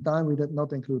least at the time, we did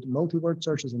not include multi-word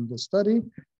searches in the study.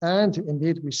 And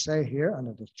indeed, we say here, and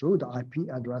it is true, the IP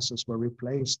addresses were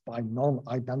replaced by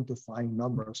non-identifying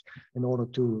numbers in order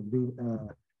to be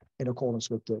in accordance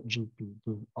with the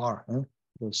GDPR.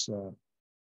 This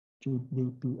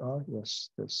GDPR, yes,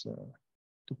 this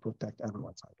to protect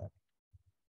everyone's identity.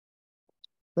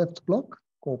 Fifth block,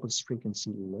 corpus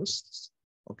frequency lists.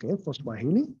 Okay, for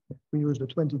Swahili, we use the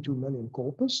 22 million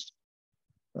corpus.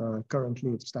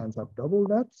 Currently, it stands at double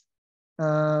that,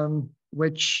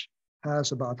 which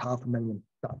has about 500,000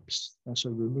 types, and so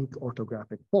unique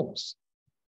orthographic forms.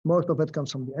 Most of it comes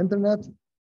from the internet,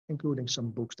 including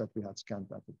some books that we had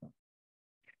scanned at the time.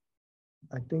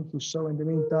 I think you saw in the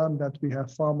meantime that we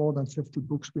have far more than 50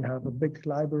 books. We have a big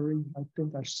library. I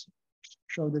think I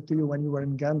showed it to you when you were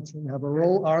in Ghent. We have a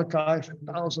whole archive,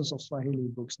 thousands of Swahili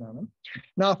books now.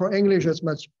 Now for English, it's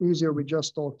much easier. We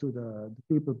just talk to the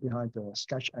people behind the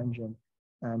sketch engine,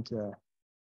 and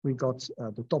we got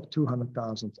the top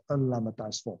 200,000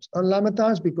 unlemmatized forms.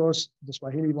 Unlemmatized because the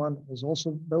Swahili one is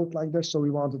also built like this, so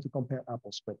we wanted to compare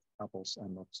apples with apples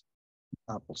and not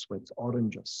apples with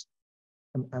oranges.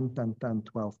 An M10, 10,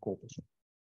 12 corpus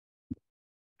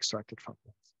extracted from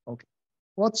that. Okay,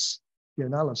 what's the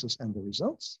analysis and the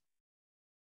results?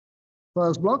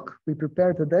 First block, we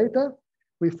prepared the data.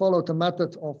 We followed the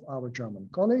method of our German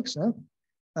colleagues.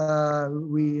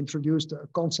 We introduced a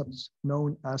concept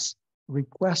known as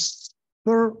requests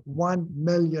per 1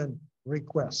 million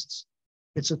requests.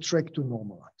 It's a trick to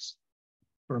normalize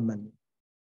per million.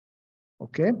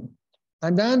 Okay.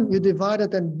 And then you divide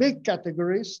it in big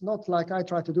categories, not like I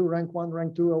try to do rank 1,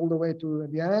 rank 2, all the way to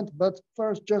the end, but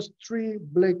first just 3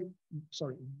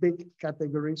 big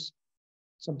categories.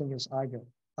 Something is either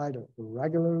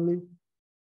regularly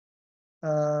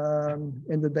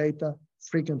in the data,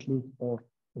 frequently, or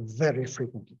very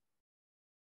frequently.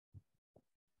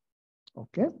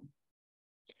 Okay.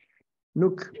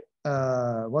 Look,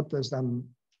 what is then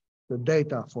the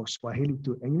data for Swahili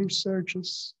to English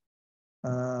searches?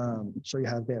 So you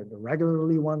have there the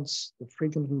regularly ones, the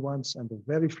frequently ones, and the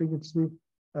very frequently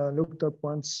looked up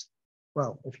ones.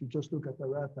 Well, if you just look at the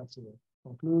red, that's the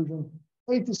conclusion.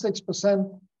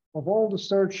 86% of all the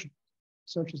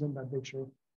searches in that dictionary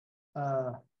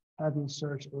have been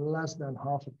searched less than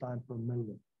half a time per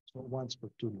million, so once per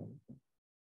 2 million.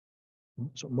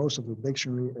 So most of the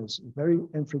dictionary is very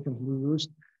infrequently used,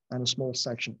 and a small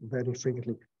section very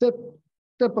frequently.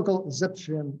 Typical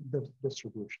Zipfian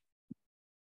distribution.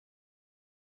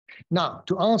 Now,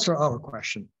 to answer our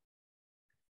question,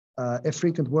 if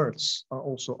frequent words are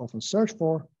also often searched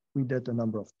for, we did a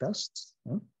number of tests.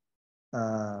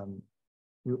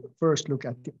 You first look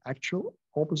at the actual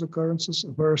corpus occurrences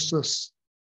versus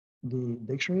the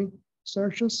dictionary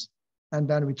searches, and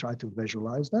then we try to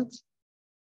visualize that.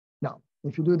 Now,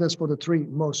 if you do this for the 3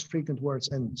 most frequent words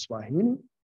in Swahili,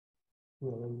 you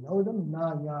already know them,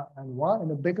 na, ya, and wa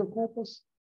in a bigger corpus.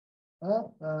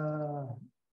 The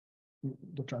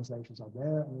translations are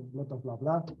there, and a lot of blah,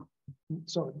 blah.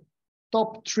 So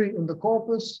top 3 in the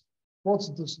corpus, what's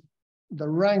this, the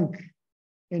rank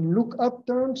in lookup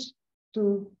terms?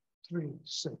 2, 3,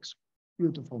 6.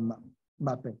 Beautiful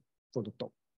mapping for the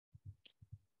top.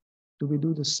 Do we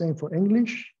do the same for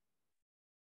English?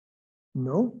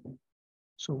 No.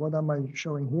 So what am I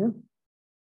showing here?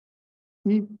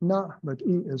 I, na, but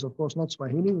I is of course not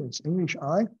Swahili, it's English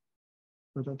I,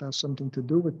 but that has something to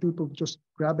do with people just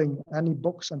grabbing any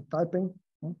box and typing.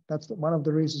 That's one of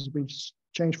the reasons we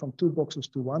changed from 2 boxes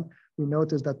to 1. We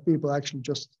noticed that people actually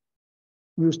just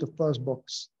used the first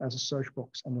box as a search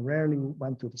box and rarely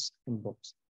went to the second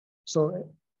box. So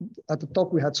at the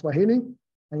top we had Swahili,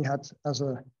 and you had as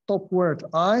a top word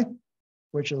I,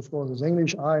 which of course is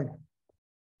English I.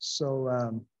 So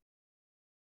I'm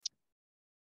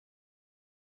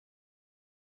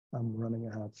running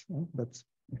ahead, but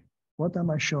what am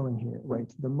I showing here?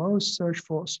 Wait, the most searched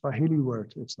for Swahili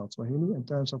word, it's not Swahili. In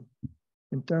terms of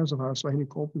our Swahili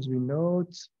corpus, we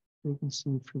note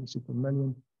frequency per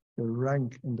million. The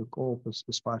rank in the corpus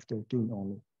is 513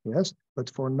 only, yes? But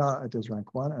for na, it is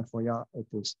rank 1, and for ya, it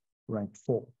is rank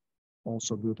 4.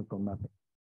 Also beautiful mapping.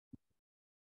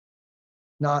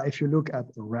 Now, if you look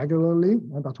at regularly,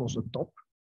 and that was the top,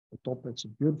 it's a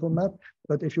beautiful map.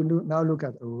 But if you now look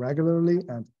at regularly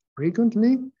and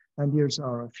frequently, and here's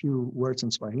a few words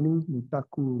in Swahili,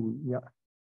 Nitaku, ya,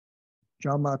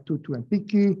 Jama, Tutu, and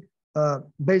Piki.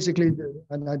 Basically,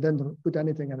 and I didn't put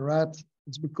anything in red,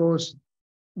 it's because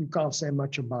you can't say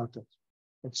much about it.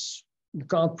 You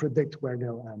can't predict where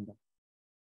they'll end up.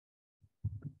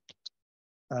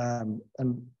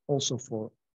 And also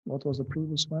for, what was the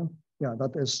previous one? Yeah,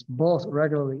 that is both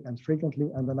regularly and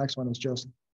frequently, and the next one is just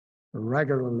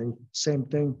regularly. Same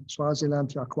thing, Swaziland,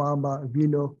 Yakwamba,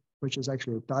 Vilo, which is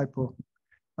actually a typo.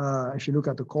 If you look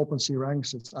at the corpusy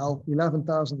ranks, it's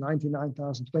 11,000,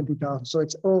 99,000, 20,000, so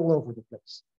it's all over the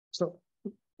place. So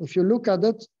if you look at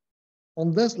it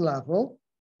on this level,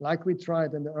 like we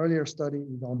tried in the earlier study,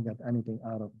 you don't get anything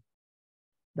out of it.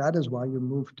 That is why you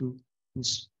move to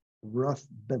these rough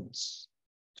bins,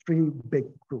 3 big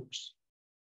groups.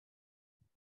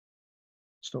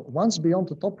 So once beyond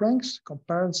the top ranks,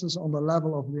 comparisons on the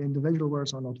level of the individual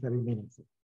words are not very meaningful.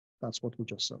 That's what we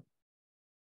just saw.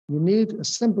 You need a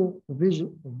simple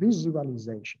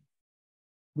visualization.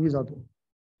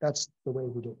 That's the way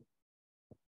we do it.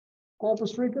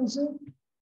 Corpus frequency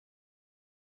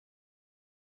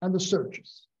and the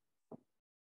searches.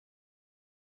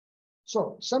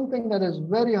 So something that is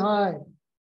very high,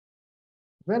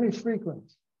 very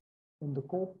frequent in the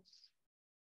corpus,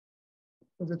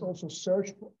 is it also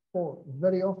searched for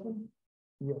very often?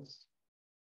 Yes.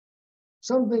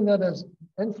 something that is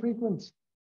infrequent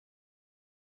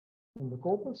in the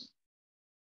corpus,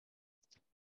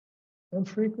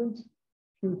 infrequent,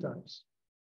 few times.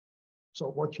 So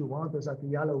what you want is that the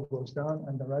yellow goes down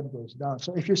and the red goes down.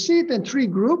 So if you see it in three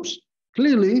groups,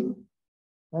 clearly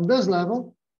on this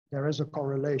level, there is a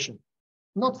correlation.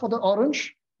 Not for the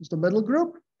orange, it's the middle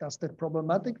group, that's the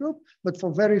problematic group, but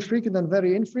for very frequent and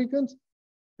very infrequent,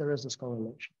 there is this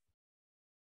correlation.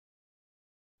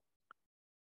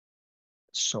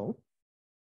 So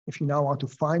if you now want to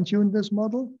fine-tune this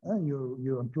model,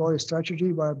 you employ a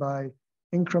strategy whereby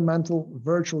incremental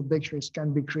virtual dictionaries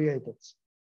can be created.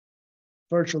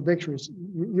 Virtual dictionaries,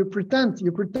 you pretend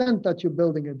that you're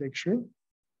building a dictionary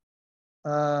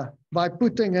by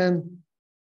putting in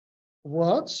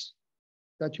words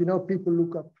that you know people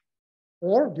look up,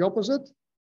 or the opposite,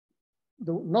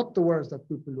 not the words that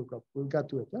people look up. We'll get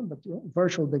to it, but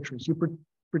virtual dictionaries, you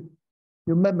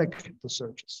mimic the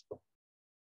searches.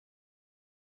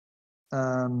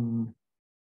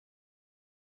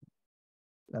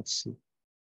 Let's see.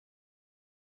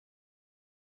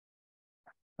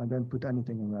 And then put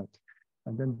anything in red.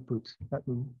 And then put, let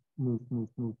me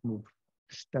move.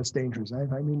 That's dangerous. I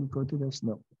mean, go to this.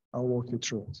 No, I'll walk you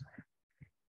through it.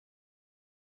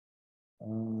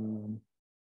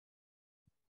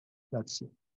 Let's see.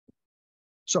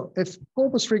 So if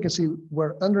corpus frequency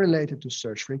were unrelated to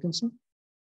search frequency,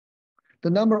 the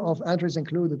number of entries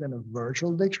included in a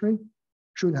virtual dictionary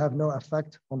should have no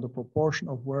effect on the proportion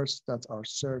of words that are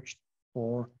searched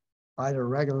for either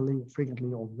regularly,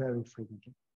 frequently, or very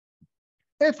frequently.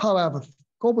 If, however,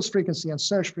 corpus frequency and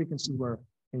search frequency were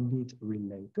indeed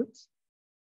related,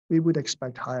 we would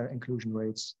expect higher inclusion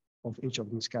rates of each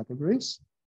of these categories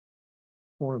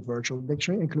for a virtual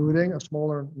dictionary, including a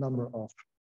smaller number of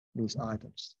these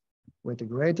items. With a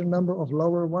greater number of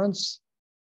lower ones,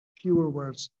 fewer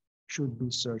words should be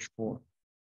searched for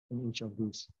in each of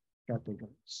these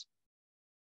categories.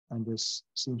 And this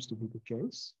seems to be the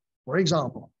case. For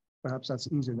example, perhaps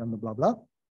that's easier than the blah, blah.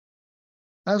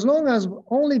 As long as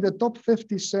only the top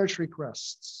 50 search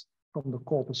requests from the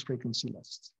corpus frequency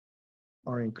list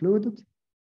are included,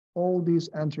 all these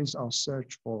entries are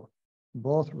searched for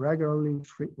both regularly,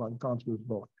 well, you can't use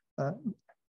both,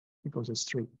 because it's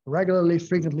three, regularly,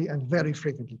 frequently, and very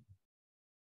frequently.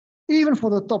 Even for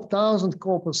the top 1,000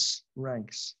 corpus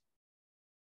ranks,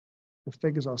 the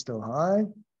figures are still high.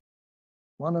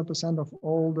 100% of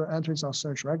all the entries are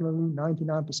searched regularly,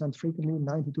 99% frequently,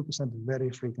 92% very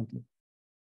frequently.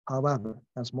 However,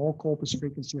 as more corpus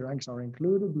frequency ranks are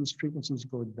included, these frequencies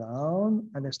go down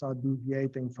and they start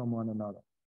deviating from one another.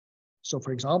 So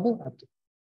for example, at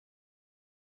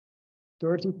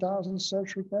 30,000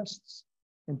 search requests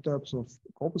in terms of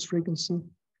corpus frequency,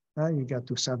 you get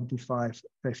to 75,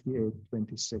 58,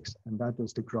 26. And that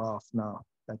is the graph now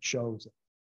that shows it.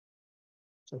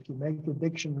 So if you make a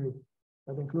dictionary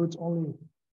that includes only,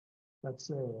 let's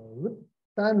say,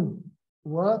 10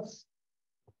 words,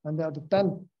 and they're the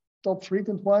 10 top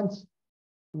frequent ones,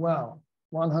 well,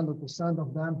 100%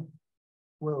 of them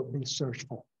will be searched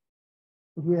for.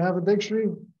 If we have a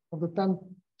dictionary of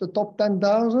the top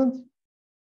 10,000,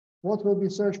 what will be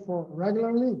searched for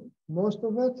regularly? Most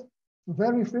of it,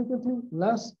 very frequently,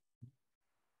 less,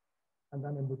 and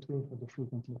then in between for the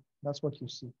frequently. That's what you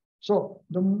see. So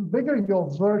the bigger your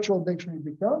virtual dictionary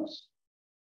becomes,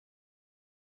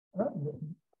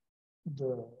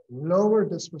 the lower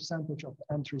this percentage of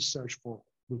entries searched for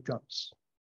becomes.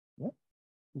 Yeah,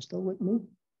 you still with me?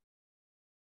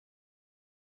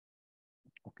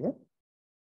 Okay.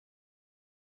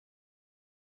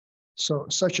 So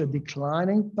such a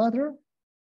declining pattern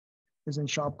is in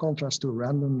sharp contrast to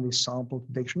randomly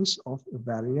sampled dictionaries of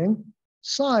varying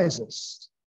sizes.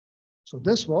 So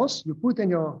this was, you put in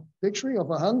your dictionary of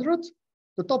 100,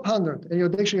 the top 100, in your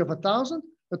dictionary of 1,000,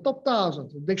 the top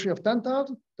 1,000, the dictionary of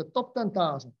 10,000, the top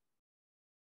 10,000.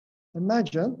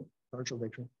 Imagine, virtual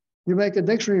dictionary, you make a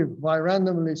dictionary by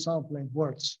randomly sampling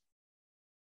words.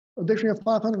 A dictionary of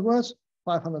 500 words,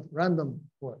 500 random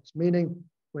words, meaning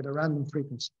with a random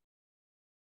frequency.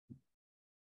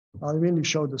 I'll really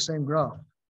show the same graph.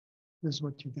 This is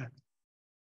what you get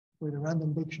with a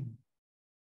random dictionary.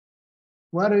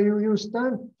 Whether you use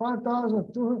 10,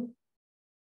 5,000, 200,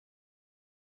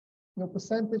 your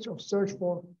percentage of search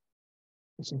for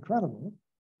is incredible.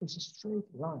 It's a straight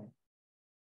line.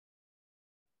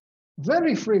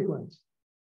 Very frequent,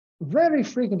 very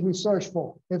frequently searched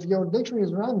for. If your dictionary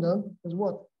is random, is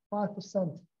what?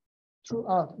 5%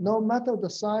 throughout, no matter the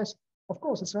size. Of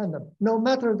course, it's random, no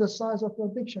matter the size of your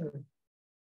dictionary.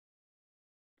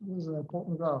 This is an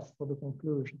important graph for the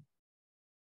conclusion.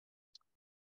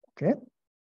 Okay.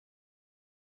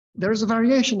 There is a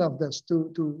variation of this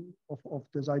of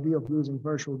this idea of using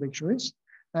virtual dictionaries.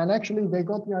 And actually they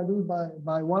got the idea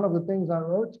by one of the things I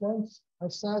wrote once. I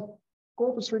said,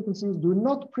 corpus frequencies do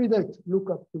not predict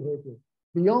lookup behavior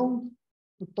beyond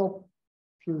the top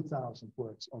few thousand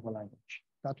words of a language.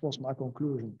 That was my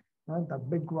conclusion. And that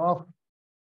big graph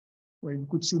where you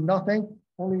could see nothing,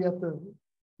 only at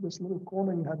this little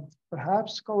corner you had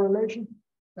perhaps correlation.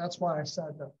 That's why I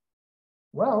said that.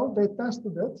 Well, they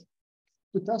tested it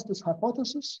to test this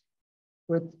hypothesis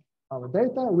with our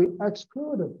data. We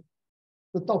excluded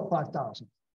the top 5,000.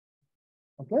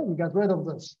 Okay, we got rid of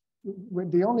this.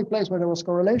 The only place where there was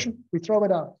correlation, we throw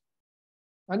it out.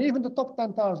 And even the top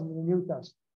 10,000 in the new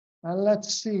test. And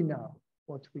let's see now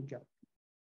what we get.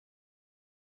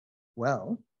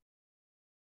 Well,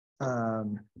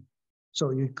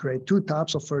 so you create two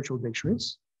types of virtual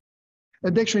dictionaries.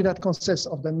 A dictionary that consists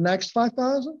of the next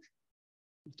 5,000,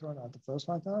 you turn out the first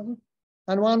 5,000,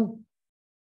 and one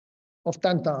of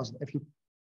 10,000 if you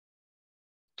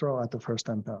throw out the first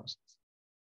 10,000.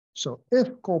 So if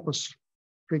corpus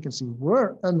frequency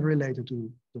were unrelated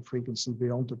to the frequency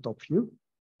beyond the top few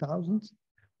thousand,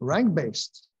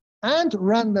 rank-based and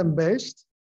random-based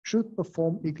should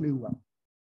perform equally well.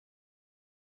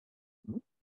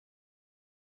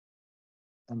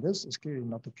 And this is clearly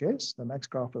not the case. The next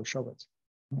graph will show it.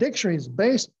 Dictionaries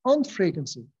based on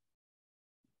frequency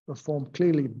perform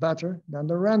clearly better than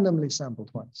the randomly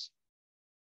sampled ones.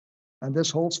 And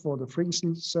this holds for the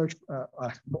frequency search for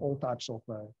all types of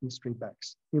these three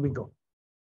bags. Here we go.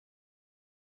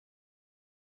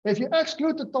 If you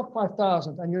exclude the top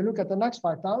 5,000 and you look at the next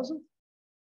 5,000,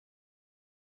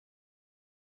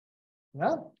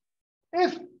 yeah,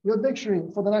 if your dictionary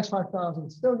for the next 5,000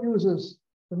 still uses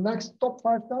the next top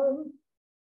 5,000,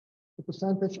 the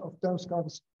percentage of those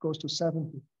covers goes to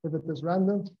 70. If it is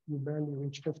random, you barely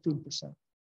reach 15%.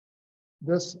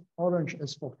 This orange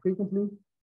is for frequently.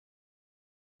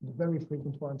 The very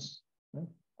frequent ones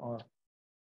are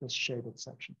this shaded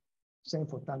section. Same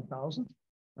for 10,000.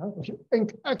 If you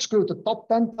exclude the top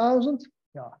 10,000,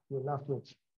 yeah, you're left with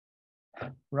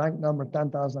rank number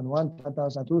 10,001,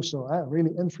 10,002. So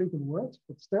really infrequent words,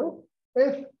 but still,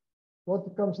 if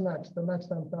what comes next, the next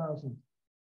 10,000,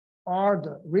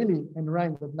 are really in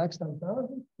rank with next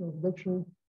 10,000, the dictionary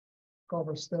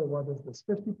covers still what is this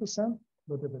 50%,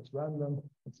 but if it's random,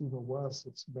 it's even worse.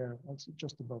 It's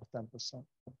just above 10%.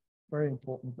 Very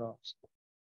important graphs.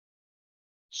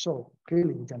 So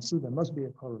clearly you can see there must be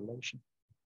a correlation.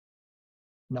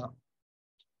 Now,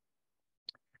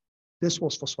 this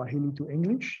was for Swahili to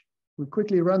English. We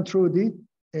quickly run through the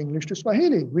English to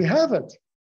Swahili. We have it.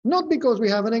 Not because we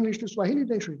have an English to Swahili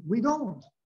dictionary. We don't.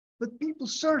 But people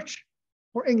search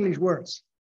for English words.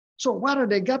 So whether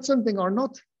they get something or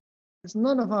not, it's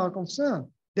none of our concern.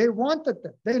 They wanted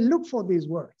them. They look for these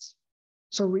words.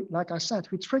 So we, like I said,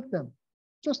 we trick them.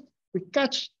 Just we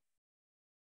catch.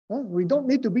 We don't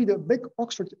need to be the big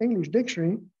Oxford English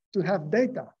dictionary to have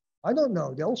data. I don't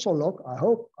know. They also look, I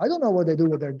hope. I don't know what they do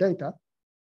with their data,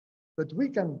 but we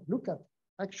can look at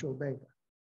actual data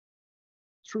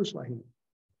through Swahili.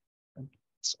 And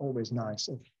it's always nice.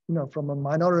 If, you know, from a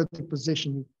minority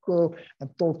position, you go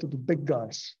and talk to the big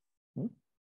guys.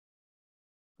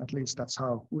 At least that's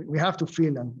how we have to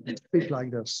feel and speak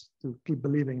like this to keep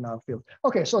believing in our field.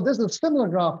 Okay, so this is a similar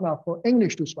graph now for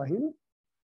English to Swahili.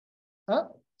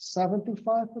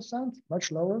 75%,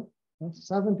 much lower.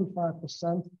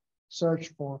 75% search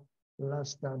for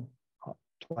less than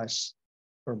once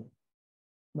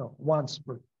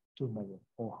per 2 million,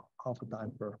 or half a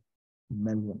time per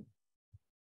million.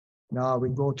 Now we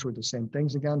go through the same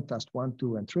things again, test 1,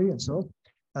 2, and 3, and so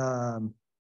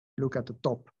look at the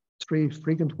top 3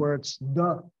 frequent words,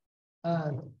 the,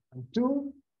 and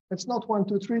 2. It's not 1,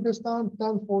 2, 3 this time,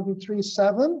 10, 43,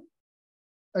 7.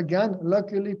 Again,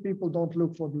 luckily, people don't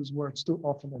look for these words too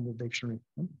often in the dictionary.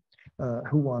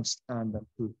 Who wants and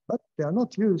to, but they are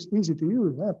not easy to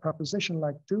use. Preposition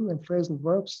like to and phrasal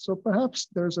verbs. So perhaps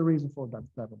there's a reason for that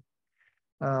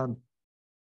 7.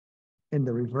 In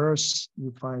the reverse,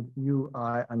 you find you,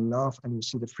 I, and love, and you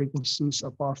see the frequencies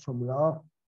apart from love,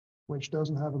 which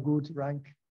doesn't have a good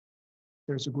rank.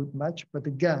 There's a good match, but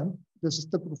again, this is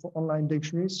typical for online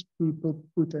dictionaries. People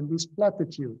put in these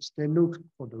platitudes. They look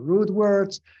for the root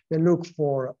words. They look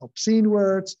for obscene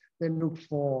words. They look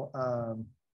for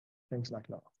things like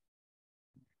love.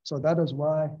 So that is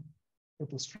why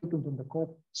it is frequent in the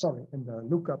in the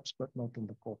lookups, but not in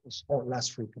the corpus, or less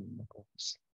frequent in the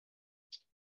corpus.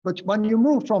 But when you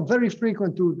move from very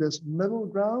frequent to this middle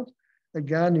ground,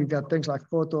 again, you get things like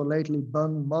photo, lately,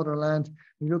 bun, motherland.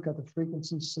 You look at the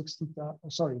frequency,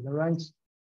 the ranks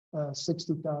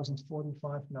 60,000,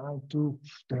 45, 9, 2,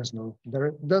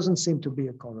 there doesn't seem to be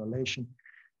a correlation.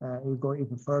 You go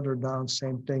even further down,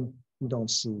 same thing, you don't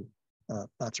see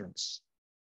patterns.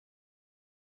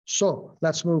 So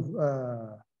let's move.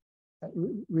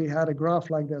 We had a graph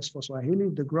like this for Swahili.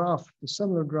 The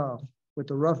similar graph with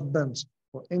the rough bends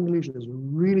for English is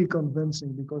really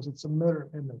convincing because it's a mirror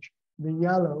image. The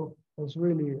yellow is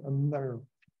really a mirror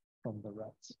from the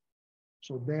red.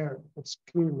 So there, it's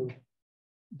clearly,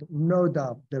 no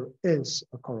doubt, there is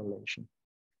a correlation.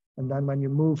 And then when you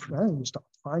move, you start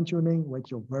fine-tuning with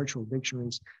your virtual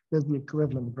dictionaries, there's the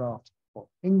equivalent graph for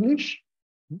English.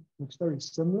 Looks very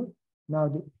similar. Now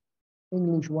the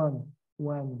English one,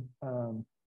 when,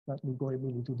 let me go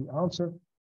immediately to the answer,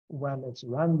 when it's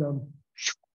random,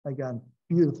 again,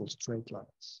 beautiful straight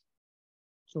lines.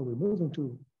 So we're moving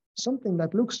to something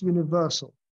that looks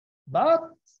universal, but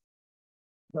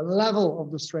the level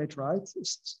of the straight line,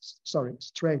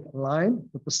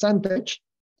 the percentage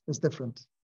is different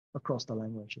across the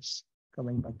languages.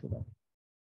 Coming back to that.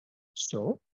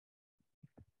 So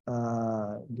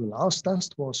the last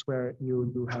test was where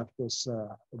you have this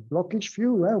blockage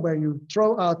view, where you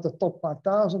throw out the top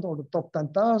 5,000 or the top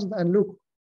 10,000 and look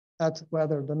at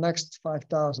whether the next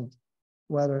 5,000,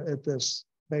 whether it is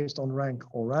based on rank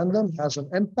or random, has an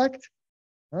impact.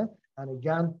 And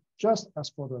again, just as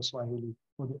for the Swahili,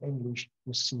 for the English,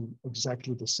 you see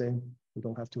exactly the same. You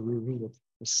don't have to reread it,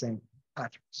 the same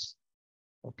patterns.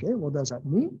 Okay, what does that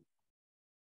mean?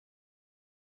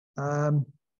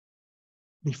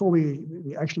 Before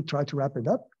we actually try to wrap it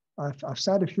up, I've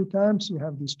said a few times, you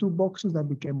have these two boxes that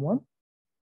became one,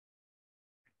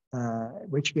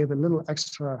 which gave a little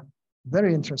extra,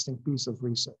 very interesting piece of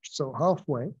research. So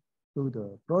halfway through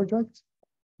the project,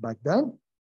 back then,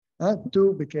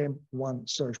 two became one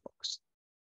search box.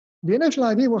 The initial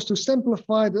idea was to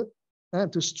simplify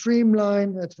and to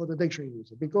streamline it for the dictionary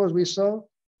user, because we saw,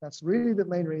 that's really the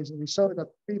main reason, we saw that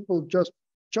people just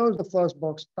chose the first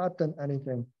box, typed in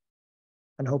anything,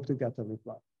 and hoped to get a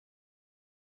reply.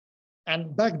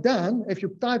 And back then, if you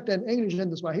typed in English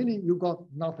into Swahili, you got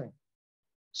nothing.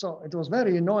 So it was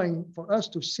very annoying for us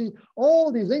to see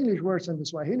all these English words in the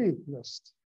Swahili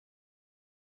list.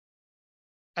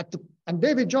 And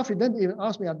David Joffrey didn't even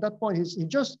ask me at that point, he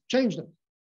just changed it.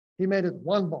 He made it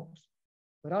one box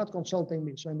without consulting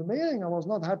me. So in the beginning, I was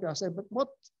not happy. I said, but what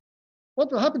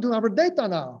will happen to our data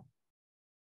now?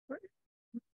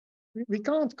 We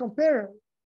can't compare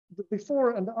the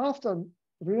before and the after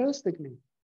realistically.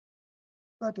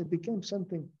 But it became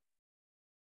something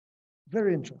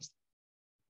very interesting.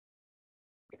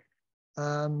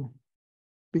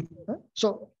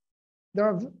 So there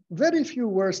are very few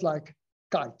words like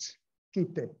kite,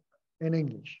 kite in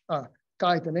English.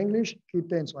 Kite in English,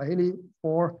 kite in Swahili,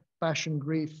 for passion,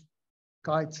 grief,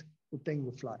 kite, the thing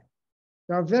you fly.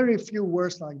 There are very few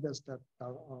words like this that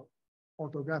are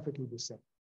orthographically the same,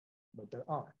 but there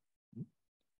are.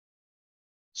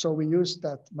 So we use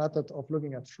that method of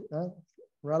looking at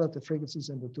relative frequencies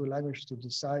in the two languages to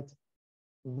decide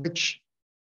which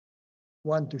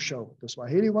one to show, the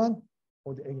Swahili one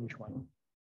or the English one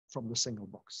from the single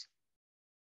box.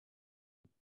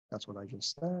 That's what I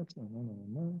just said.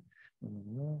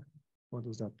 What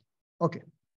is that? Okay.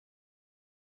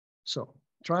 So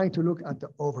trying to look at the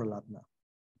overlap now.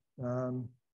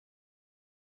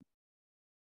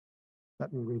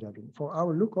 Let me read that in. For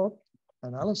our lookup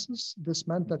analysis, this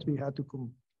meant that we had to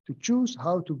choose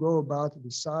how to go about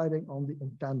deciding on the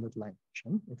intended language,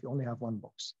 if you only have one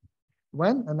box.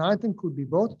 When an item could be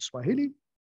both Swahili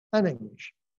and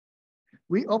English.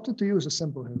 We opted to use a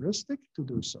simple heuristic to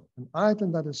do so. An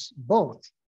item that is both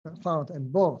found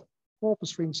in both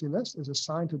corpus frequency lists is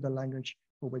assigned to the language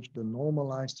for which the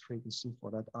normalized frequency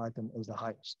for that item is the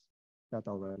highest. That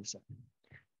already said.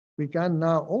 We can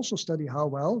now also study how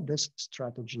well this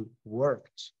strategy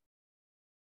worked.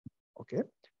 Okay,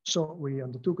 so we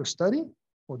undertook a study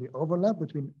for the overlap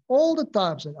between all the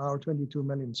types in our 22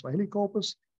 million Swahili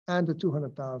corpus and the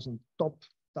 200,000 top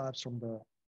types from the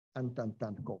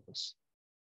N1010 corpus.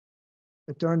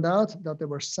 It turned out that there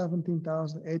were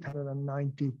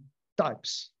 17,890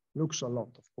 types. Looks a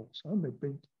lot, of course.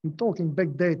 We're talking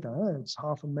big data. It's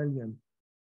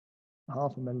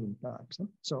 500,000 types.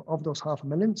 So of those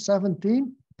 500,000,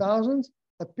 17,000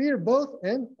 appear both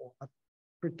in, or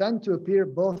pretend to appear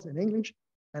both in English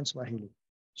and Swahili.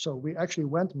 So we actually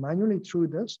went manually through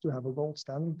this to have a gold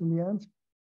standard in the end.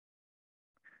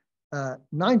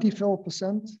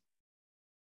 94%.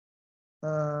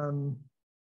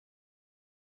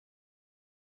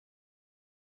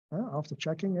 after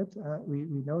checking it,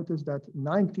 we noticed that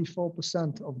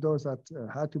 94% of those that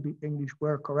had to be English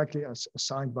were correctly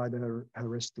assigned by the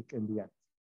heuristic in the end.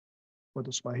 For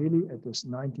the Swahili, it is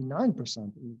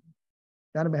 99%.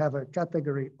 Then we have a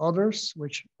category others,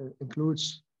 which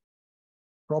includes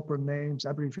proper names,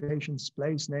 abbreviations,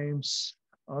 place names,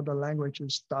 other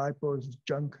languages, typos,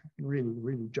 junk, really,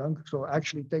 really junk. So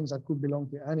actually things that could belong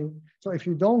to any. So if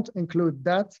you don't include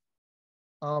that,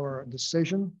 our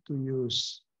decision to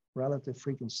use relative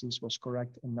frequencies was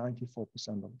correct in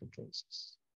 94% of the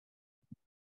cases.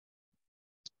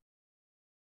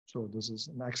 So this is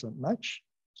an excellent match.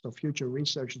 So future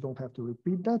researchers don't have to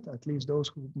repeat that, at least those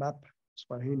who map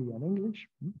Swahili and English.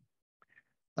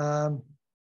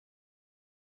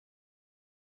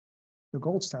 The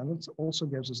gold standard also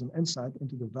gives us an insight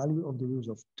into the value of the use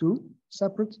of two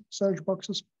separate search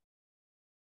boxes,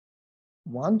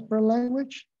 one per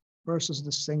language versus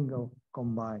the single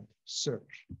combined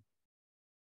search.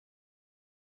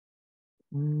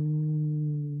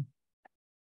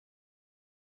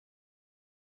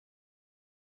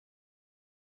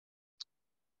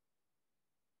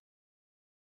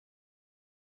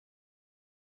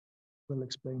 Will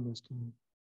explain this to me.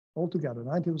 Altogether,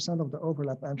 90% of the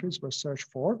overlap entries were searched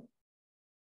for.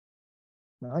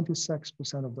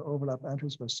 96% of the overlap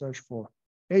entries were searched for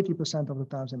 80% of the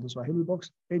times in the Swahili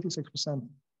box, 86%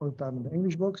 of the time in the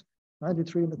English box,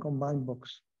 93 in the combined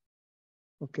box.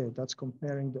 Okay, that's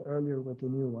comparing the earlier with the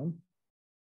new one.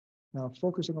 Now,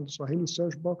 focusing on the Swahili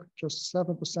search box, just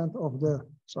 7% of the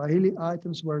Swahili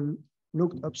items were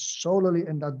looked up solely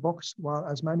in that box, while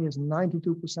as many as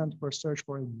 92% were searched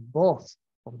for in both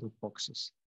of the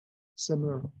boxes.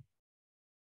 Similar,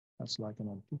 that's like an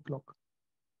antique clock.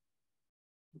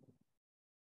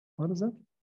 What is that?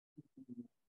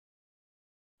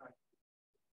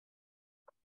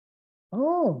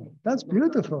 Oh, that's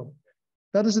beautiful.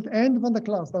 That is the end of the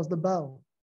class, that's the bell.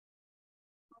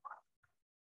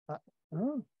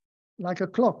 Oh, like a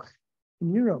clock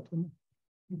in Europe.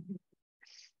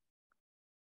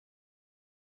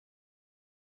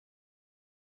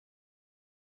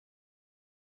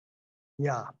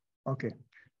 Yeah, okay.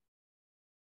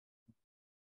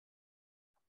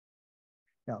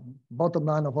 Yeah, bottom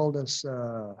line of all this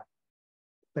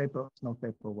paperwork,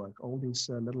 all these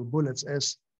little bullets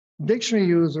is dictionary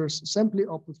users simply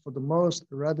opted for the most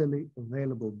readily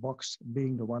available box,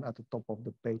 being the one at the top of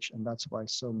the page, and that's why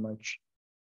so much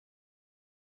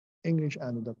English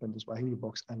ended up in the Swahili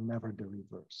box and never the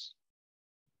reverse.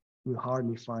 You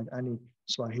hardly find any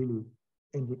Swahili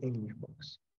in the English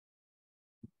box.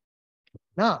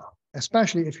 Now,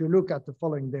 especially if you look at the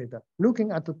following data,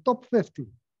 looking at the top 50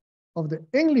 of the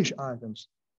English items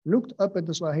looked up at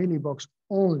the Swahili box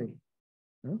only.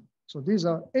 So these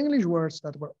are English words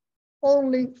that were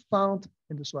only found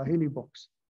in the Swahili box.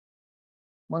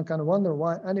 One can wonder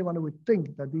why anyone would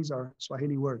think that these are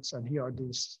Swahili words, and here are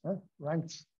these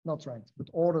ranked, not ranked, but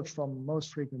ordered from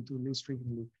most frequent to least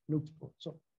frequently looked for.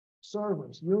 So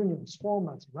servers, unions,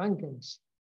 formats, rankings.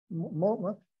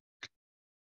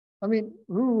 I mean,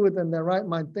 who would in their right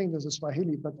mind think this is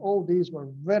Swahili, but all these were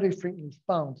very frequently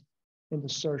found in the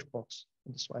search box,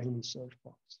 in the Swahili search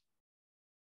box,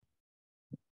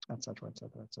 etc.,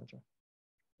 etc., etc.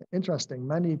 Interesting,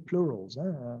 many plurals.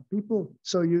 People,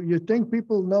 so you think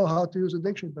people know how to use a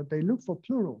dictionary, but they look for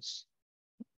plurals.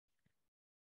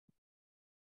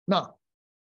 Now,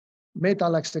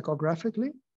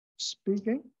 meta-lexicographically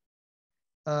speaking,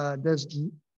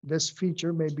 this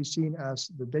feature may be seen as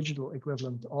the digital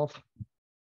equivalent of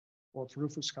what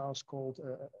Rufus House called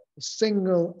a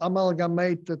single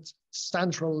amalgamated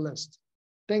central list.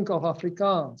 Think of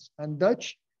Afrikaans and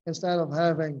Dutch instead of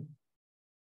having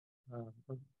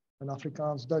an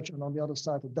Afrikaans Dutch and on the other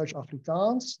side a Dutch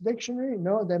Afrikaans dictionary.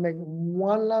 No, they make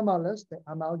one lemma list, they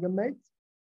amalgamate,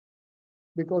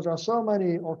 because there are so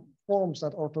many forms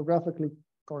that orthographically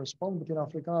correspond between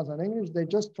Afrikaans and English. They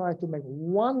just try to make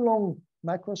one long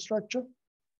macro structure,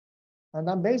 and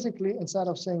then basically instead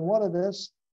of saying what it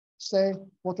is, say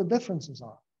what the differences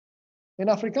are. In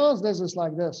Afrikaans, this is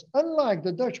like this, unlike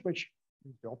the Dutch, which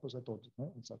is the opposite, or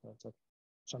etc., etc.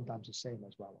 Sometimes the same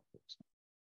as well, of course.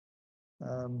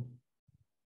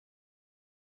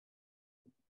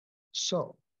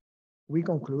 So we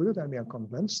concluded, and we are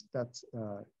convinced that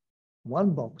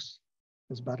one box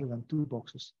is better than two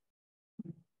boxes.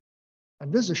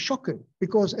 And this is shocking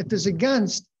because it is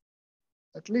against,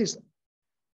 at least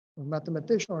a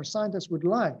mathematician or a scientist would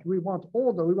like. We want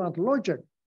order, we want logic.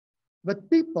 But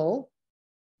people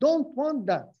don't want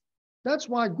that. That's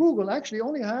why Google actually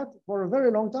only had, for a very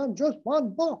long time, just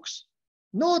one box.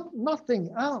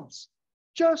 Nothing else.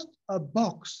 Just a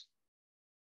box.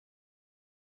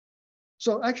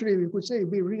 So actually, we could say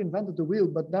we reinvented the wheel,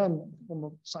 but then from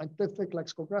a scientific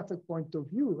lexicographic point of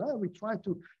view, we try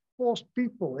to force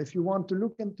people. If you want to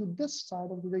look into this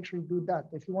side of the dictionary, do that.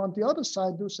 If you want the other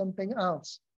side, do something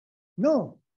else.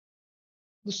 No,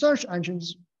 the search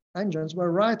engines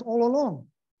were right all along.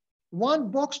 One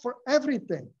box for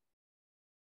everything.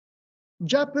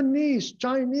 Japanese,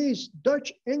 Chinese,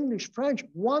 Dutch, English, French,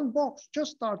 one box,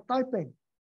 just start typing.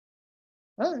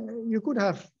 You could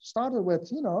have started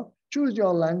with, choose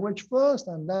your language first,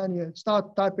 and then you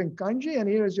start typing kanji, and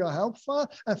here is your help file.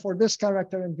 And for this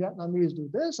character in Vietnamese, do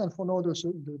this, and for nodos,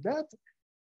 do that.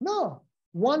 No,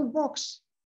 one box.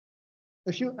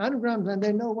 If you anagram, then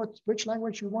they know which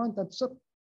language you want. That's it.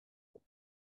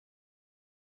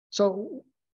 So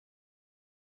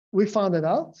we found it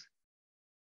out,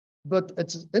 but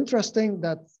it's interesting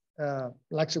that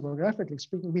lexicographically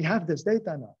speaking, we have this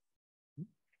data now.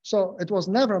 So it was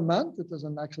never meant, it was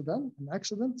an accident,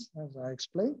 as I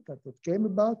explained, that it came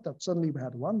about, that suddenly we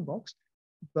had one box.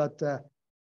 But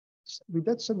we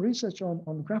did some research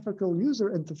on graphical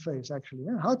user interface, actually,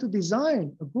 how to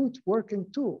design a good working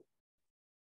tool.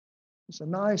 It's a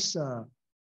nice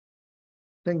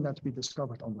thing that we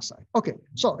discovered on the site. Okay,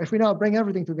 so if we now bring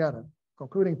everything together,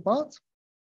 concluding part,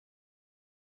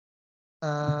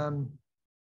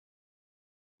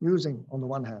 using, on the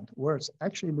one hand, words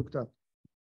actually looked up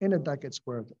in a decade's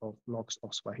worth of logs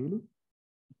of Swahili,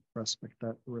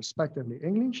 respectively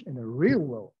English, in a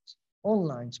real-world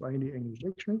online Swahili-English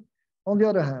dictionary. On the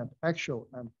other hand, actual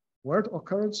and word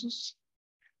occurrences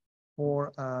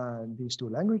for these two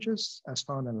languages, as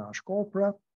found in large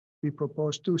corpora, we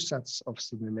propose two sets of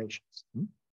simulations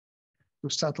to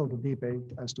settle the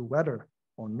debate as to whether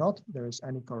or not there is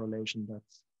any correlation that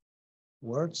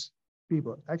words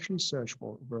people actually search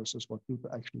for versus what people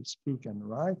actually speak and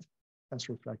write, as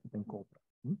reflected in corpora.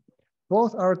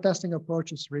 Both our testing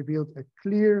approaches revealed a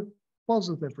clear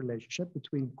positive relationship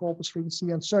between corpus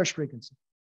frequency and search frequency.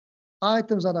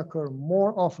 Items that occur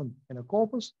more often in a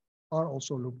corpus are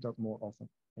also looked up more often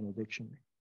in a dictionary.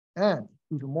 And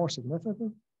even more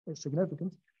significant,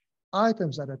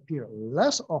 items that appear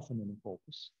less often in a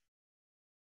corpus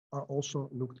are also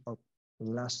looked up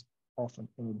less often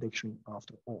in a dictionary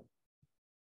after all.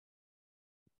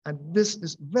 And this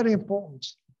is very important.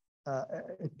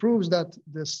 It proves that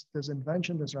this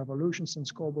invention, this revolution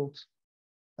since Cobalt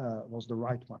was the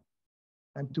right one.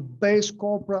 And to base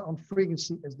corpora on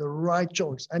frequency is the right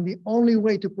choice and the only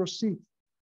way to proceed.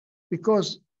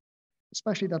 Because,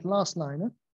 especially that last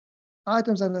line,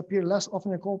 items that appear less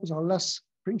often in corpus are less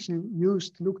frequently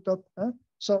used, looked up.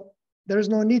 So there is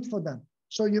no need for them.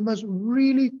 So you must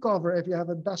really cover, if you have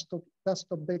a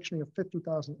desktop dictionary of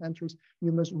 50,000 entries,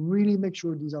 you must really make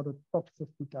sure these are the top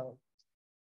 50,000.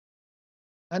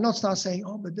 And not start saying,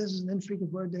 oh, but this is an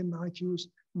infrequent word they might use,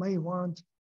 may want.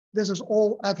 This is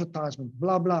all advertisement,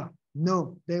 blah, blah.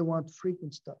 No, they want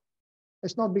frequent stuff.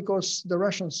 It's not because the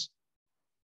Russians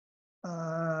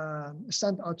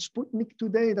sent out Sputnik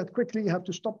today that quickly you have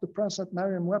to stop the press at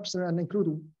Merriam-Webster and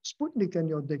include Sputnik in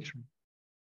your dictionary.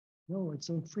 No, it's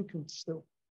infrequent still.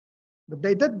 But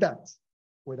they did that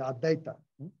without data.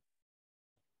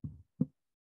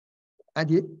 And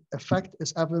the effect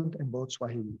is evident in both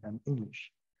Swahili and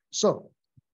English. So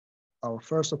our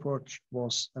first approach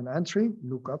was an entry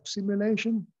lookup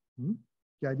simulation.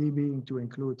 The idea being to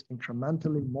include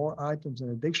incrementally more items in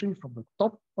a dictionary from the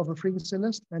top of a frequency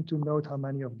list and to note how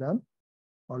many of them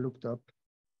are looked up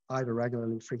either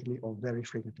regularly, frequently, or very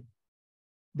frequently.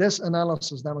 This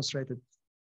analysis demonstrated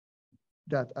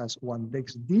that as one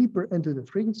digs deeper into the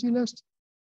frequency list,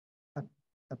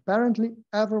 apparently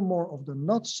ever more of the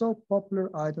not so popular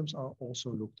items are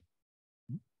also looked up.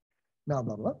 Now,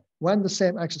 blah, blah. When the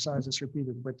same exercise is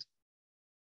repeated with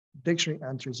dictionary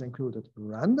entries included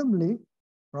randomly,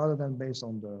 rather than based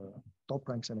on the top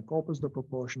ranks in a corpus, the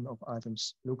proportion of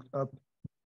items looked up,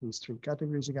 these three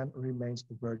categories again, remains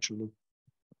virtually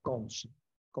constant.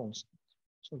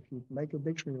 So if you make a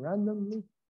dictionary randomly,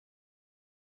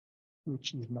 you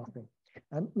achieve nothing.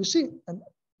 And you see, and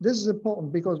this is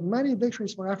important because many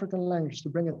dictionaries for African languages, to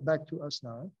bring it back to us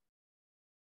now,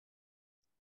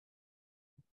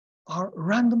 are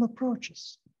random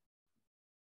approaches.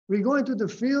 We go into the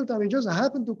field and we just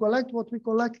happen to collect what we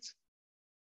collect.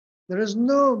 There is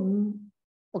no,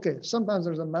 okay, sometimes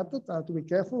there's a method, I have to be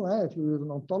careful. If you use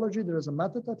an ontology, there is a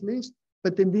method at least.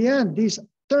 But in the end, these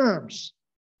terms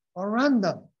are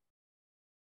random.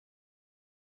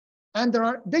 And there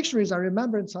are dictionaries, I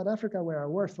remember in South Africa where I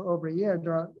worked for over a year,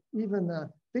 there are even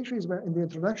dictionaries where in the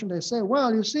introduction they say,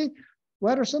 well, you see,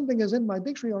 whether something is in my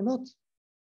dictionary or not,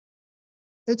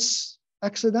 it's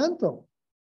accidental.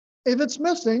 If it's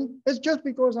missing, it's just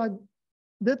because I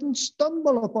didn't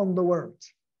stumble upon the word.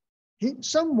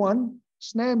 Someone,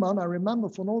 Sneeman, I remember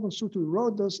von Odensoet, who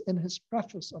wrote this in his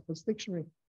preface of his dictionary.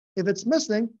 If it's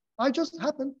missing, I just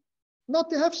happen not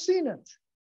to have seen it.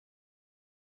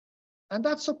 And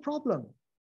that's a problem.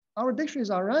 Our dictionaries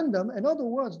are random. In other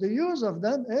words, the use of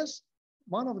them is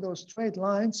one of those straight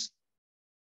lines,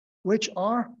 which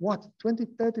are what, 20,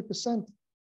 30%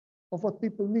 of what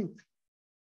people need.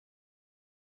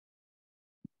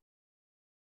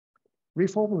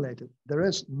 Reformulated. There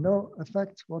is no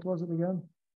effect. What was it again?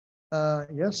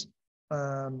 Yes.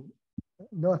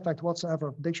 No effect whatsoever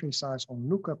of dictionary size on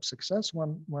lookup success.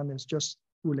 One is just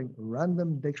pooling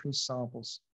random dictionary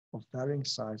samples of varying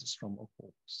sizes from a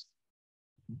corpus.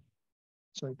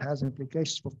 So it has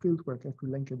implications for fieldwork if we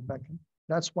link it back in.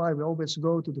 That's why we always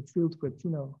go to the field with,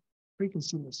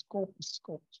 frequency-less corpus.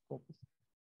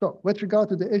 So with regard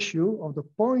to the issue of the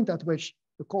point at which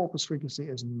the corpus frequency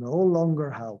is no longer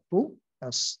helpful,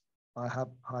 as I have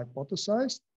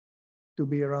hypothesized, to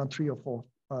be around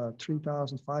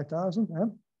 3,000,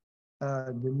 5,000.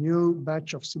 The new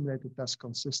batch of simulated tests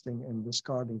consisting in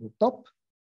discarding the top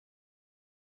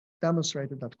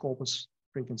demonstrated that corpus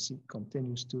frequency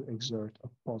continues to exert a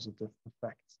positive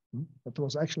effect. It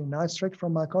was actually a nice trick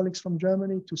from my colleagues from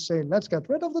Germany to say, let's get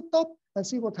rid of the top and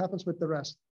see what happens with the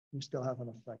rest. You still have an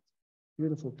effect.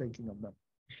 Beautiful thinking of them.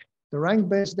 The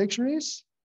rank-based dictionaries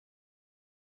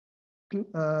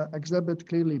exhibit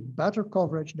clearly better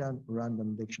coverage than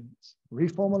random dictionaries.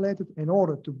 Reformulated in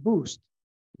order to boost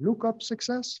lookup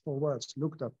success for words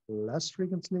looked up less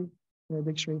frequently in a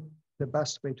dictionary, the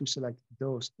best way to select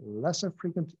those lesser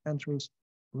frequent entries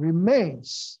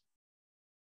remains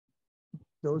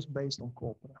those based on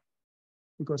corpora.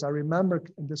 Because I remember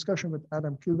a discussion with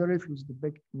Adam Gilles-Maurice, who's the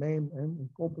big name in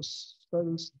corpus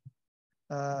studies.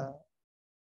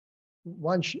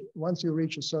 Once you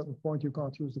reach a certain point, you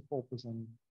can't use the corpus anymore.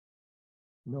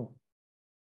 No,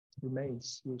 it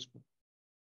remains useful.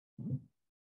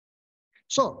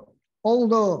 So,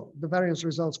 although the various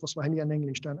results for Swahili and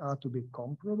English turn out to be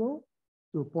comparable,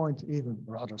 to a point even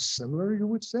rather similar, you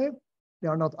would say, they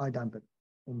are not identical.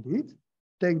 Indeed,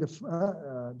 take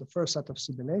the first set of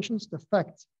simulations, the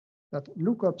fact that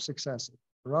lookup success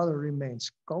rather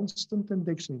remains constant in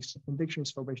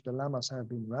dictionaries for which the lemmas have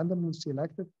been randomly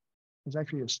selected, is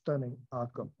actually a stunning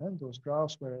outcome. And those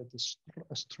graphs where it is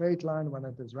a straight line when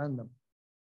it is random.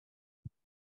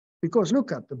 Because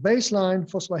look at the baseline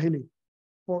for Swahili.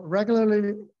 For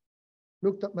regularly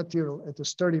looked up material, it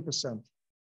is 30%.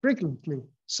 Frequently,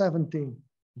 17.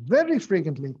 Very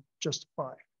frequently, just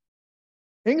 5.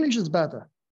 English is better,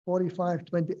 45,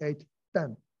 28,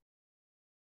 10.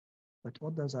 But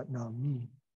what does that now mean,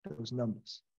 those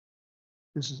numbers?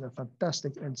 This is a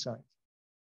fantastic insight.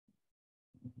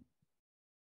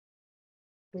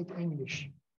 Take English.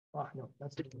 No,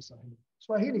 that's the Swahili.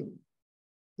 Swahili.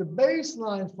 The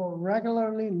baseline for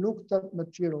regularly looked up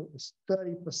material is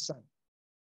 30%.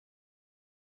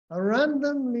 A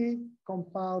randomly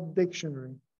compiled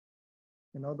dictionary,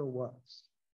 in other words,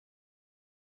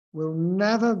 will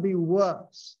never be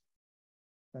worse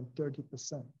than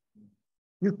 30%.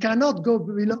 You cannot go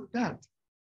below that.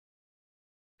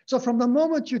 So from the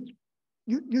moment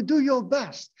you do your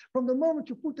best, from the moment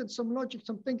you put in some logic,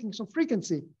 some thinking, some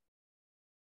frequency,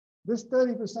 this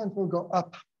 30% will go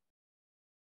up.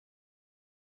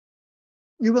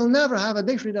 You will never have a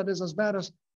dictionary that is as bad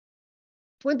as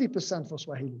 20% for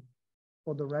Swahili,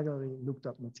 for the regularly looked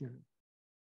up material.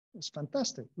 It's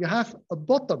fantastic. You have a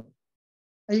bottom,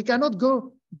 and you cannot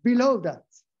go below that.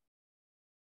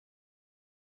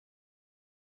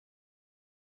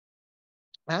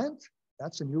 And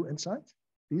that's a new insight.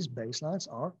 These baselines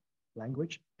are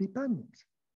language dependent.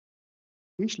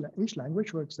 Each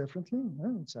language works differently.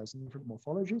 It has different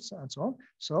morphologies and so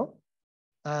on.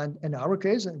 And in our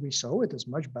case, we saw it is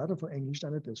much better for English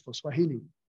than it is for Swahili.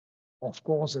 Of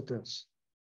course it is.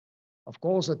 Of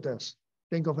course it is.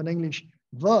 Think of an English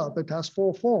verb, it has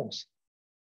 4 forms.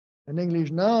 An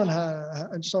English noun,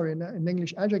 an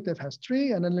English adjective has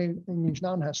 3, and an English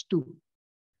noun has 2.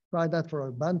 Try that for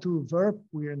a Bantu verb,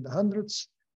 we're in the hundreds,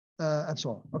 and so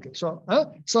on. Okay,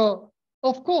 so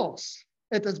of course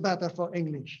it is better for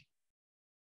English.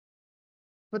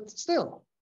 But still,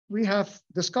 we have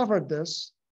discovered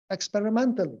this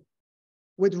experimentally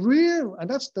with real, and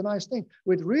that's the nice thing,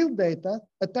 with real data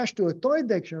attached to a toy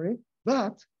dictionary,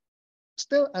 but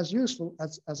still as useful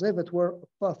as if it were a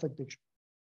perfect dictionary.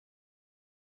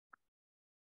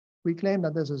 We claim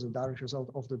that this is a direct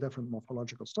result of the different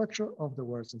morphological structure of the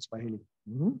words in Swahili.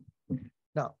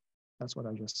 Now, that's what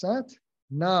I just said.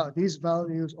 Now, these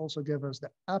values also give us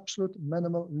the absolute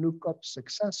minimal lookup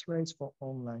success rates for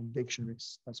online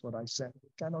dictionaries. That's what I said. We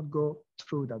cannot go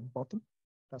through that bottom.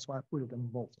 That's why I put it in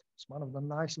bold. It's one of the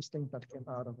nicest things that came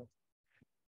out of it.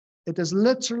 It is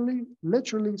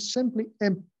literally simply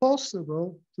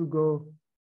impossible to go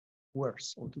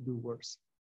worse or to do worse.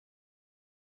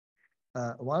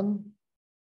 When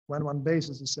one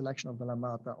bases the selection of the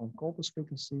lemmata on corpus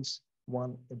frequencies,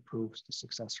 one improves the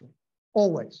success rate.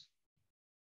 Always.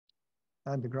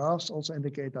 And the graphs also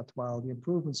indicate that while the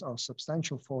improvements are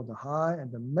substantial for the high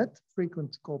and the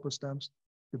mid-frequent corpus stems,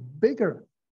 the bigger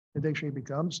the dictionary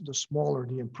becomes, the smaller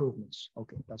the improvements.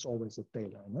 Okay, that's always the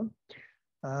tail end.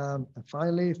 And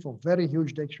finally, for very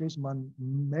huge dictionaries, one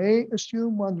may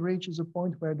assume one reaches a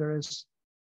point where there is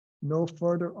no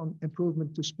further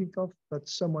improvement to speak of, but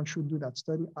someone should do that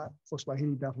study. For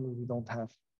Swahili, definitely we don't have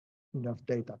enough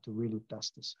data to really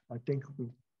test this. I think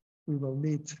we will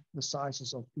need the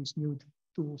sizes of these new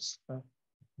tools,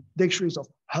 dictionaries of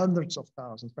hundreds of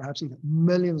thousands, perhaps even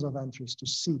millions of entries to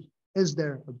see, is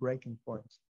there a breaking point?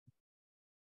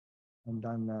 And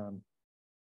then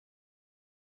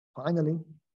finally,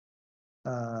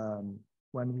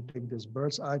 when we take this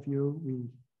bird's eye view, we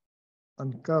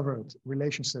uncovered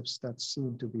relationships that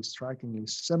seem to be strikingly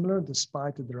similar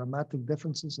despite the dramatic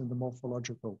differences in the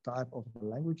morphological type of the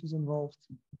languages involved.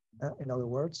 In other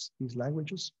words, these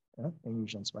languages,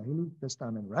 English and Swahili, this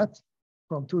time in red,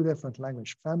 from two different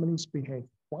language families behave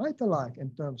quite alike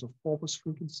in terms of corpus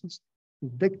frequencies,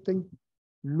 predicting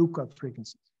lookup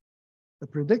frequencies. A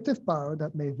predictive power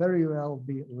that may very well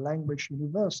be language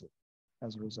universal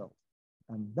as a result.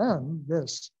 And then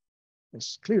this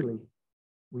is clearly,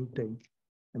 we think,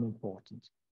 an important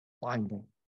finding.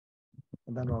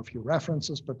 And then there are a few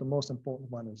references, but the most important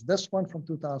one is this one from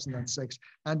 2006,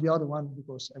 and the other one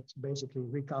because it's basically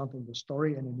recounting the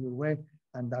story in a new way,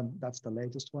 and then that's the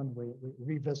latest one. We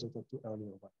revisited the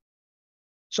earlier one.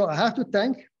 So I have to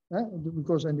thank,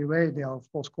 because anyway, they are of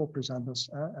course co-presenters.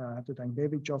 I have to thank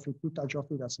David Joffrey, Tuta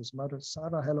Joffrey, that's his mother,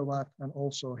 Sarah Hellewaard, and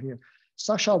also here,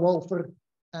 Sasha Wolfer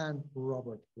and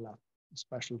Robert Lapp.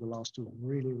 Especially the last two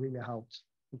really, really helped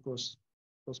because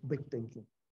it was big thinking.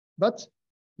 But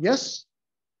yes,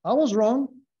 I was wrong.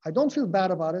 I don't feel bad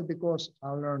about it because I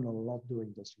learned a lot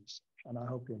doing this research, and I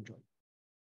hope you enjoy it.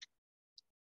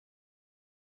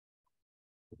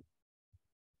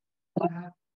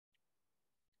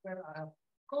 Where I have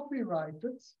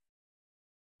copyrighted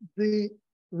the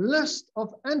list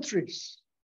of entries.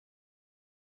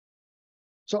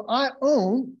 So I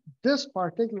own this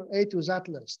particular A to Z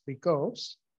list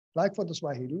because, like for the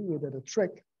Swahili, we did a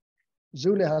trick.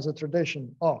 Zulu has a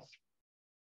tradition of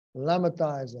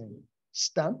lemmatizing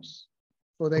stems.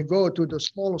 So they go to the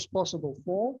smallest possible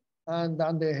form, and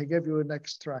then they give you an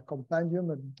extra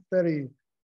compendium, a very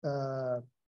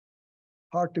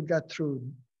hard to get through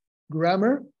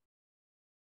grammar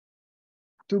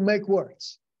to make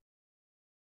words.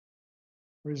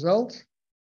 Result,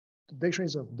 the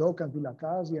dictionaries of Doak and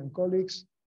Vilakazi and colleagues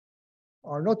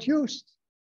are not used,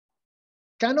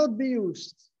 cannot be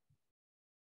used.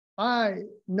 I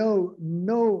know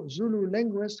no Zulu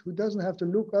linguist who doesn't have to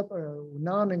look up a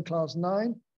noun in class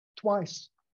 9 twice.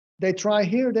 They try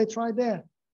here, they try there.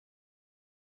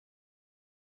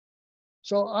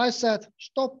 So I said,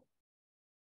 stop.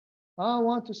 I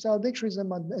want to sell dictionaries in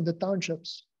the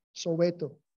townships,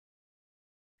 Soweto.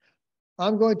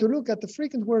 I'm going to look at the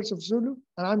frequent words of Zulu,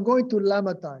 and I'm going to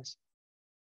lemmatize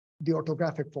the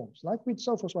orthographic forms, like we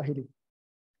saw for Swahili.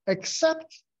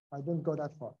 Except, I didn't go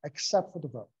that far, except for the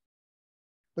verb.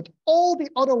 But all the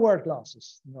other word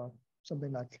classes,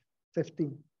 something like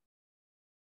 15,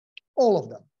 all of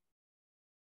them,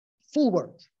 full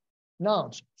words,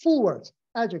 nouns, full words,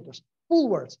 adjectives, full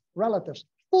words, relatives,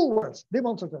 full words,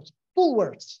 demonstratives, full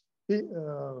words,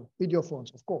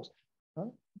 ideophones, of course.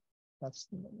 That's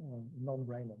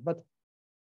non-brainer. But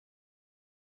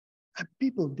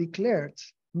people declared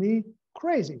me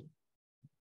crazy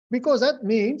because that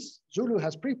means Zulu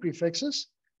has pre-prefixes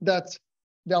that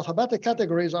the alphabetic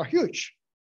categories are huge.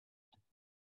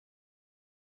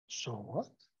 So what?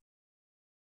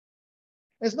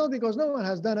 It's not because no one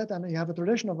has done it and you have a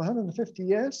tradition of 150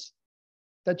 years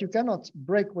that you cannot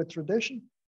break with tradition.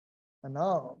 And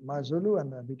now my Zulu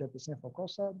and BTPC for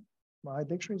Kosa, my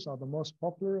dictionaries are the most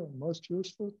popular and most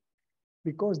useful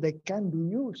because they can be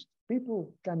used.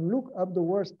 People can look up the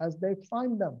words as they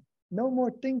find them. No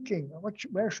more thinking,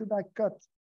 where should I cut?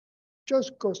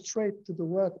 Just go straight to the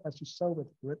word as you saw it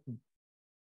written.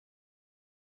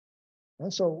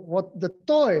 And so what the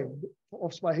toy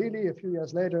of Swahili a few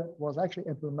years later was actually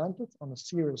implemented on a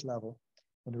serious level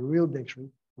in a real dictionary,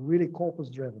 really corpus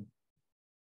driven.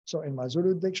 So in my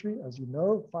Zulu dictionary, as you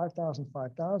know, 5,000,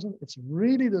 5,000, it's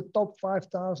really the top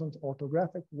 5,000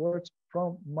 orthographic words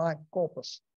from my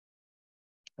corpus.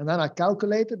 And then I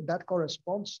calculated that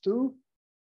corresponds to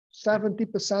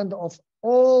 70% of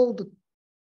all the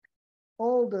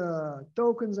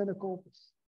tokens in the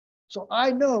corpus. So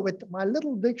I know with my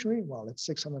little dictionary, well, it's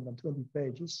 620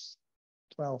 pages,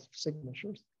 12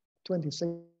 signatures,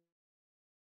 26,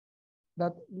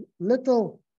 that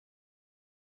little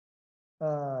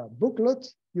booklet,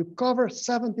 you cover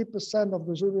 70% of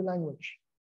the Zulu language.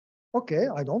 Okay,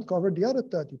 I don't cover the other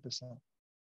 30%.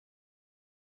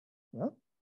 Yeah,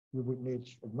 you would need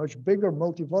a much bigger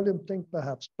multi-volume thing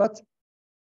perhaps. But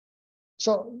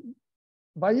so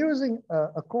by using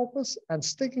a corpus and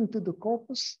sticking to the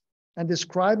corpus and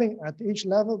describing at each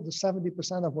level the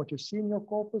 70% of what you see in your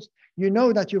corpus, you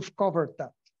know that you've covered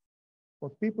that.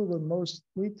 What people will most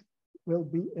need will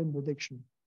be in the dictionary.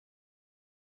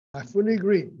 I fully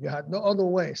agree. You had no other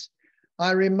ways.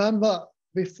 I remember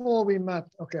before we met,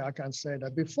 okay, I can't say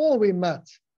that. Before we met,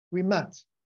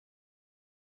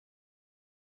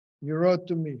 you wrote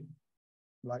to me,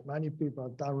 like many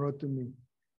people that wrote to me.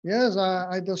 Yes,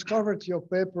 I discovered your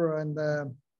paper and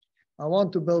I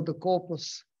want to build a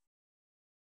corpus.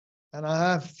 And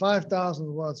I have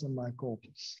 5,000 words in my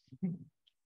corpus.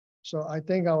 So I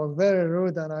think I was very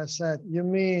rude and I said, you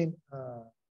mean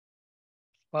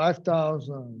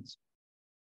 5,000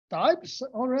 types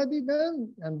already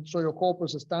then? And so your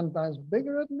corpus is 10 times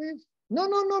bigger at least? No.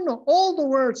 All the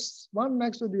words, one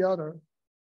next to the other.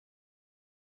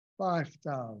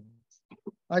 5,000.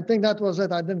 I think that was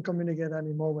it. I didn't communicate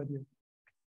anymore with you.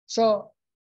 So,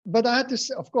 but I had to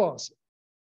say, of course,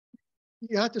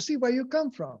 you had to see where you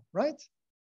come from, right?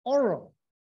 Oral.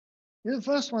 You're the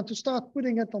first one to start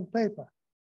putting it on paper.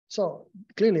 So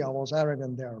clearly I was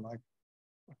arrogant there. Like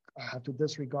I had to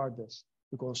disregard this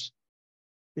because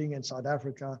being in South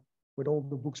Africa with all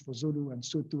the books for Zulu and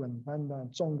Sotho and Venda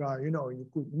and Tsonga, you know, you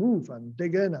could move and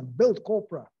dig in and build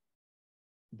corpora.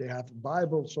 They have a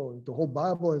Bible, so the whole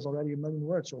Bible is already 1 million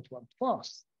words, so it went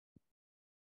fast.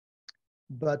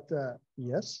 But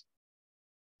yes,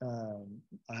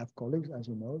 I have colleagues, as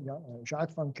you know,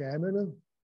 Jacques van Kemeren,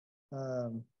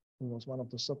 who was one of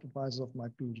the supervisors of my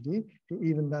PhD. He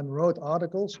even then wrote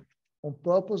articles on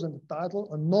purpose in the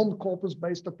title, a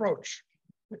non-corpus-based approach.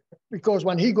 Because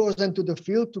when he goes into the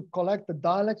field to collect the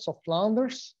dialects of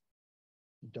Flanders,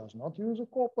 he does not use a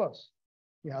corpus.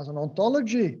 He has an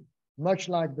ontology, much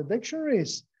like the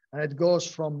dictionaries. And it goes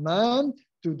from man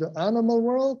to the animal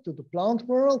world, to the plant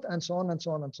world, and so on and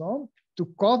so on and so on, to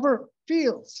cover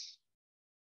fields.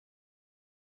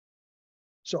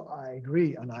 So I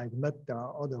agree, and I admit there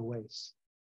are other ways.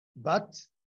 But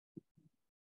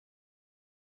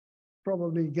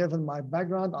probably given my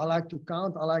background, I like to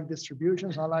count, I like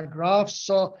distributions, I like graphs,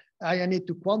 so I need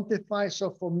to quantify.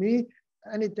 So for me,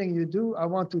 anything you do, I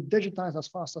want to digitize as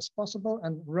fast as possible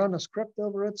and run a script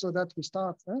over it so that we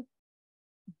start.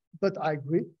 But I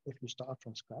agree, if you start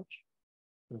from scratch,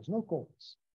 there's no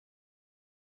corpus.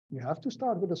 You have to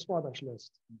start with a Swadesh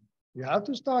list. You have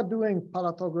to start doing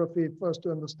palatography first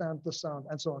to understand the sound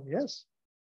and so on. Yes.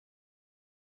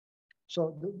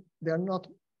 So they're not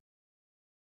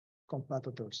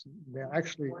competitors. They're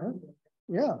actually,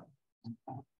 yeah.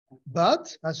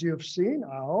 But as you've seen,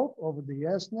 I hope over the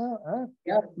years now,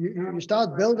 you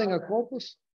start building a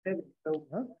corpus. Yeah.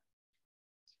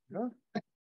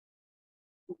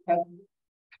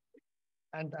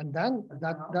 And then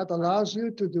that allows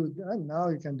you to do, now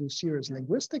you can do serious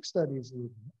linguistic studies.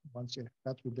 Once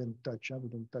that we didn't touch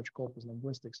corpus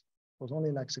linguistics. It was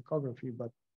only lexicography, but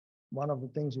one of the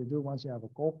things you do once you have a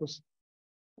corpus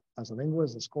as a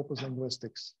linguist is corpus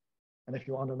linguistics. And if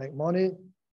you want to make money,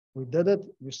 we did it,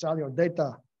 you sell your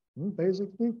data,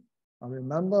 basically. I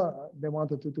remember they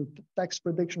wanted to do text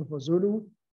prediction for Zulu,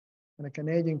 and a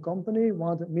Canadian company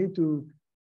wanted me to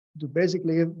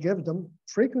basically give them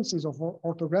frequencies of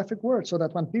orthographic words so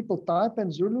that when people type in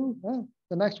Zulu,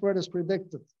 the next word is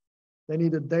predicted. They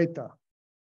needed data.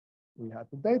 We had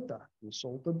the data. We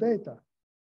sold the data.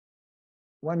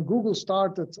 When Google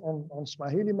started on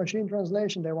Swahili machine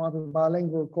translation, they wanted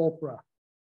bilingual corpora.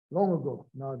 Long ago.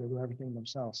 Now they do everything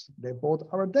themselves. They bought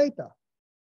our data.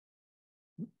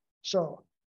 So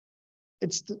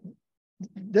it's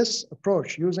this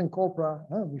approach using corpora.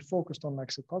 We focused on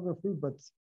lexicography, but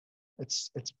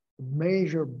it's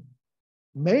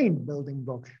main building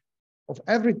block of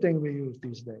everything we use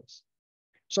these days.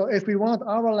 So if we want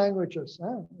our languages,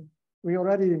 we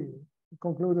already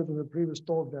concluded in the previous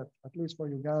talk that at least for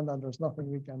Uganda, there's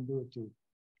nothing we can do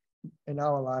in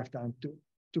our lifetime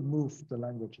to move the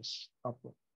languages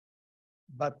upward.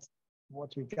 But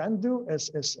what we can do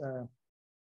is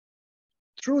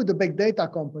through the big data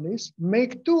companies,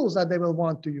 make tools that they will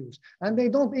want to use. And they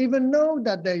don't even know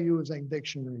that they're using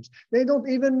dictionaries. They don't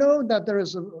even know that there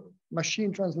is a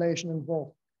machine translation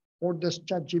involved, or this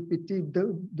ChatGPT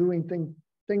doing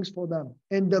things for them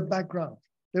in the background.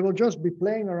 They will just be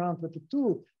playing around with the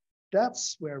tool.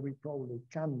 That's where we probably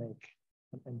can make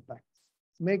an impact,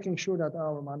 making sure that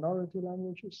our minority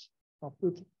languages are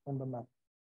put on the map.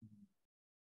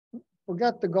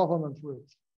 Forget the government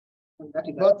route.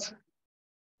 But,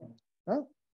 huh?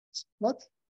 What?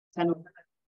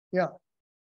 Yeah.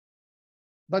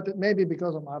 But it may be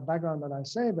because of my background that I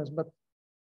say this, but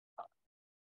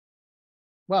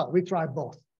well, we try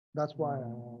both. That's why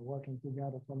working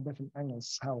together from different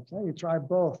angles helps. You try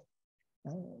both,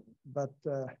 but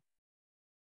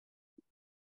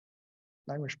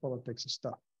language politics is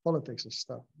tough. Politics is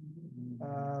tough.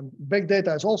 Big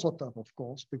data is also tough, of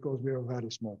course, because we're a very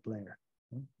small player.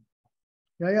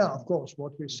 Yeah, of course.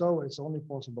 What we saw is only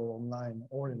possible online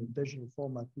or in a digital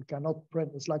format. You cannot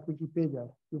print. It's like Wikipedia.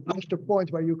 You've reached a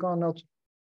point where you cannot.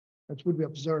 It would be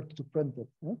absurd to print it.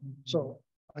 So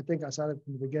I think I said it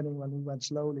in the beginning when we went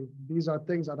slowly. These are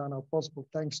things that are now possible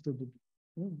thanks to the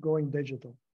going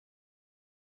digital.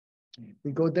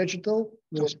 We go digital,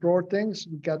 we explore things,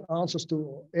 we get answers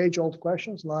to age-old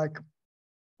questions like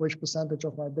which percentage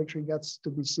of my dictionary gets to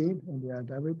be seen in the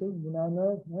end, everything, you now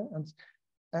know.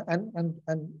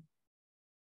 And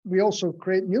we also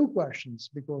create new questions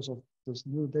because of this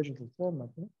new digital format.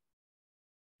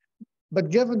 But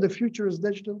given the future is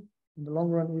digital, in the long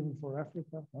run, even for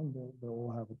Africa, and they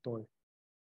all have a toy.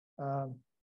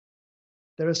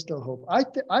 There is still hope.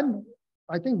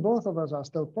 I think both of us are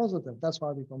still positive. That's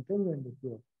why we continue in the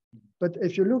field. But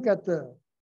if you look at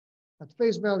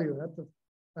face value,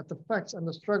 at the facts and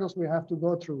the struggles we have to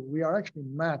go through, we are actually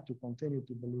mad to continue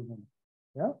to believe in it.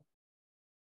 Yeah.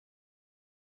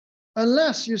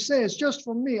 Unless you say it's just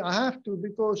for me, I have to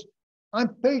because I'm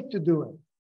paid to do it.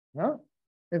 Yeah.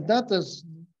 If that is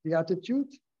the attitude,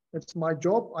 it's my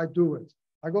job, I do it.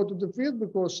 I go to the field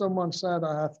because someone said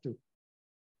I have to.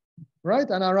 Right?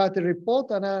 And I write a report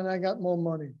and then I get more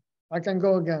money. I can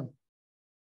go again.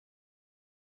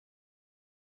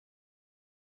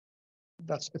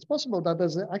 It's possible that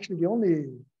is actually the only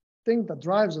thing that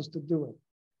drives us to do it.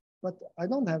 But I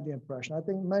don't have the impression. I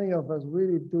think many of us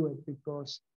really do it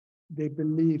because they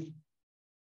believe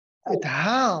it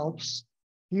helps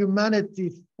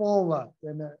humanity forward.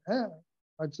 And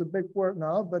it's a big word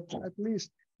now, but at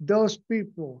least those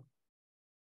people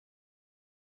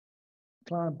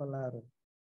climb a ladder.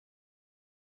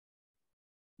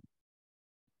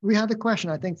 We had a question,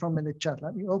 I think, from in the chat.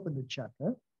 Let me open the chat.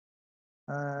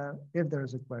 If there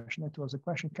is a question, it was a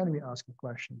question. Can we ask a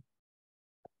question?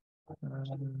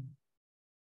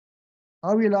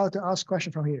 Are we allowed to ask a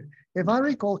question from here? If I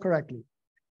recall correctly,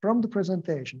 from the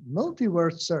presentation,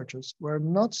 multi-word searches were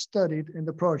not studied in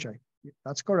the project.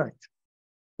 That's correct.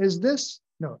 Is this?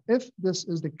 No, if this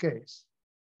is the case,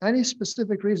 any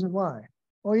specific reason why?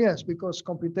 Oh yes, because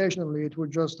computationally it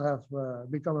would just have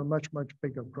become a much, much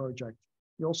bigger project.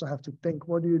 You also have to think,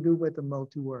 what do you do with the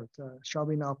multi-word? Shall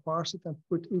we now parse it and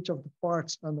put each of the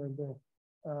parts under the,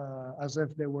 as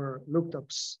if they were looked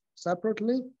up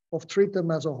separately, or treat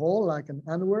them as a whole, like an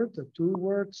N-word, a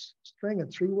two-word string, a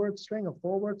three-word string, a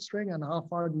four-word string, and how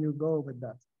far do you go with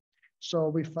that? So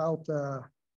we felt,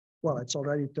 well, it's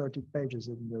already 30 pages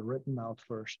in the written out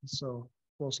version, so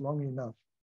it was long enough.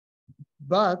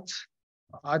 But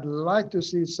I'd like to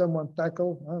see someone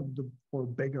tackle, for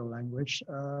bigger language,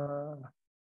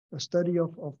 a study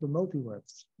of the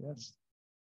multi-words. Yes.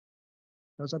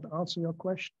 Does that answer your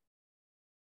question?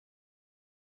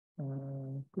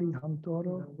 Please,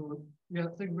 Hamtoro. Yeah,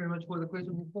 thank you very much for the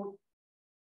question.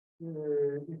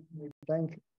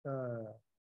 Thank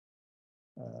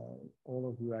all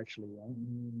of you actually,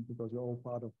 because you're all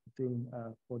part of the team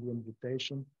for the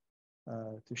invitation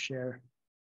to share.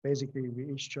 Basically,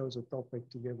 we each chose a topic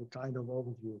to give a kind of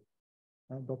overview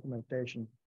and documentation,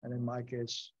 and in my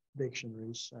case,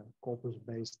 dictionaries,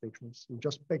 corpus-based dictionaries. We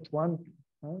just picked one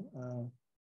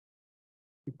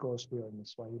because we are in the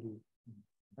Swahili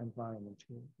environment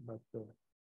here, but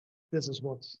this is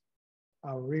what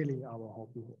really our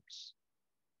hobby is.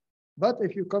 But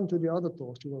if you come to the other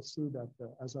talks, you will see that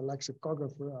as a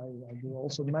lexicographer, I do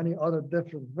also many other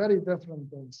very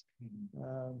different things.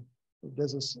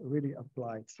 This is really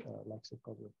applied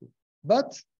lexicography.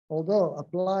 But although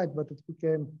applied, but it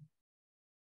became,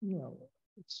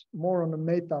 it's more on a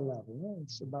meta level.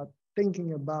 It's about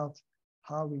thinking about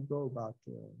how we go about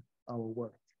our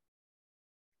work.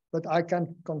 But I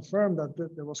can confirm that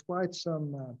there was quite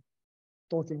some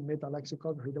talking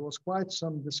meta-lexicography, there was quite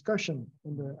some discussion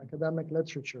in the academic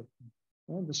literature.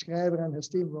 The Schryver and his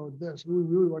team wrote this,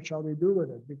 what shall we do with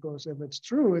it? Because if it's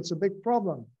true, it's a big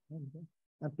problem.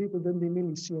 And people didn't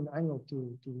really see an angle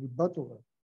to rebuttal it.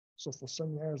 So for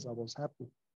some years, I was happy,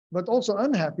 but also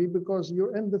unhappy because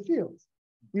you're in the field.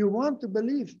 You want to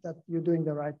believe that you're doing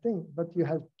the right thing, but you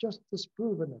have just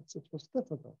disproven it. It was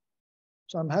difficult.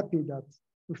 So I'm happy that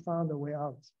we found a way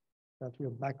out, that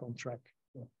we're back on track.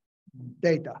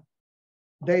 Data,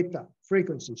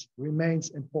 frequencies remains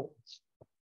important.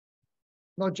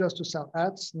 Not just to sell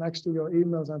ads next to your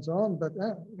emails and so on, but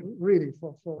really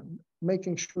for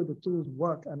making sure the tools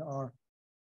work and are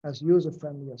as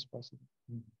user-friendly as possible.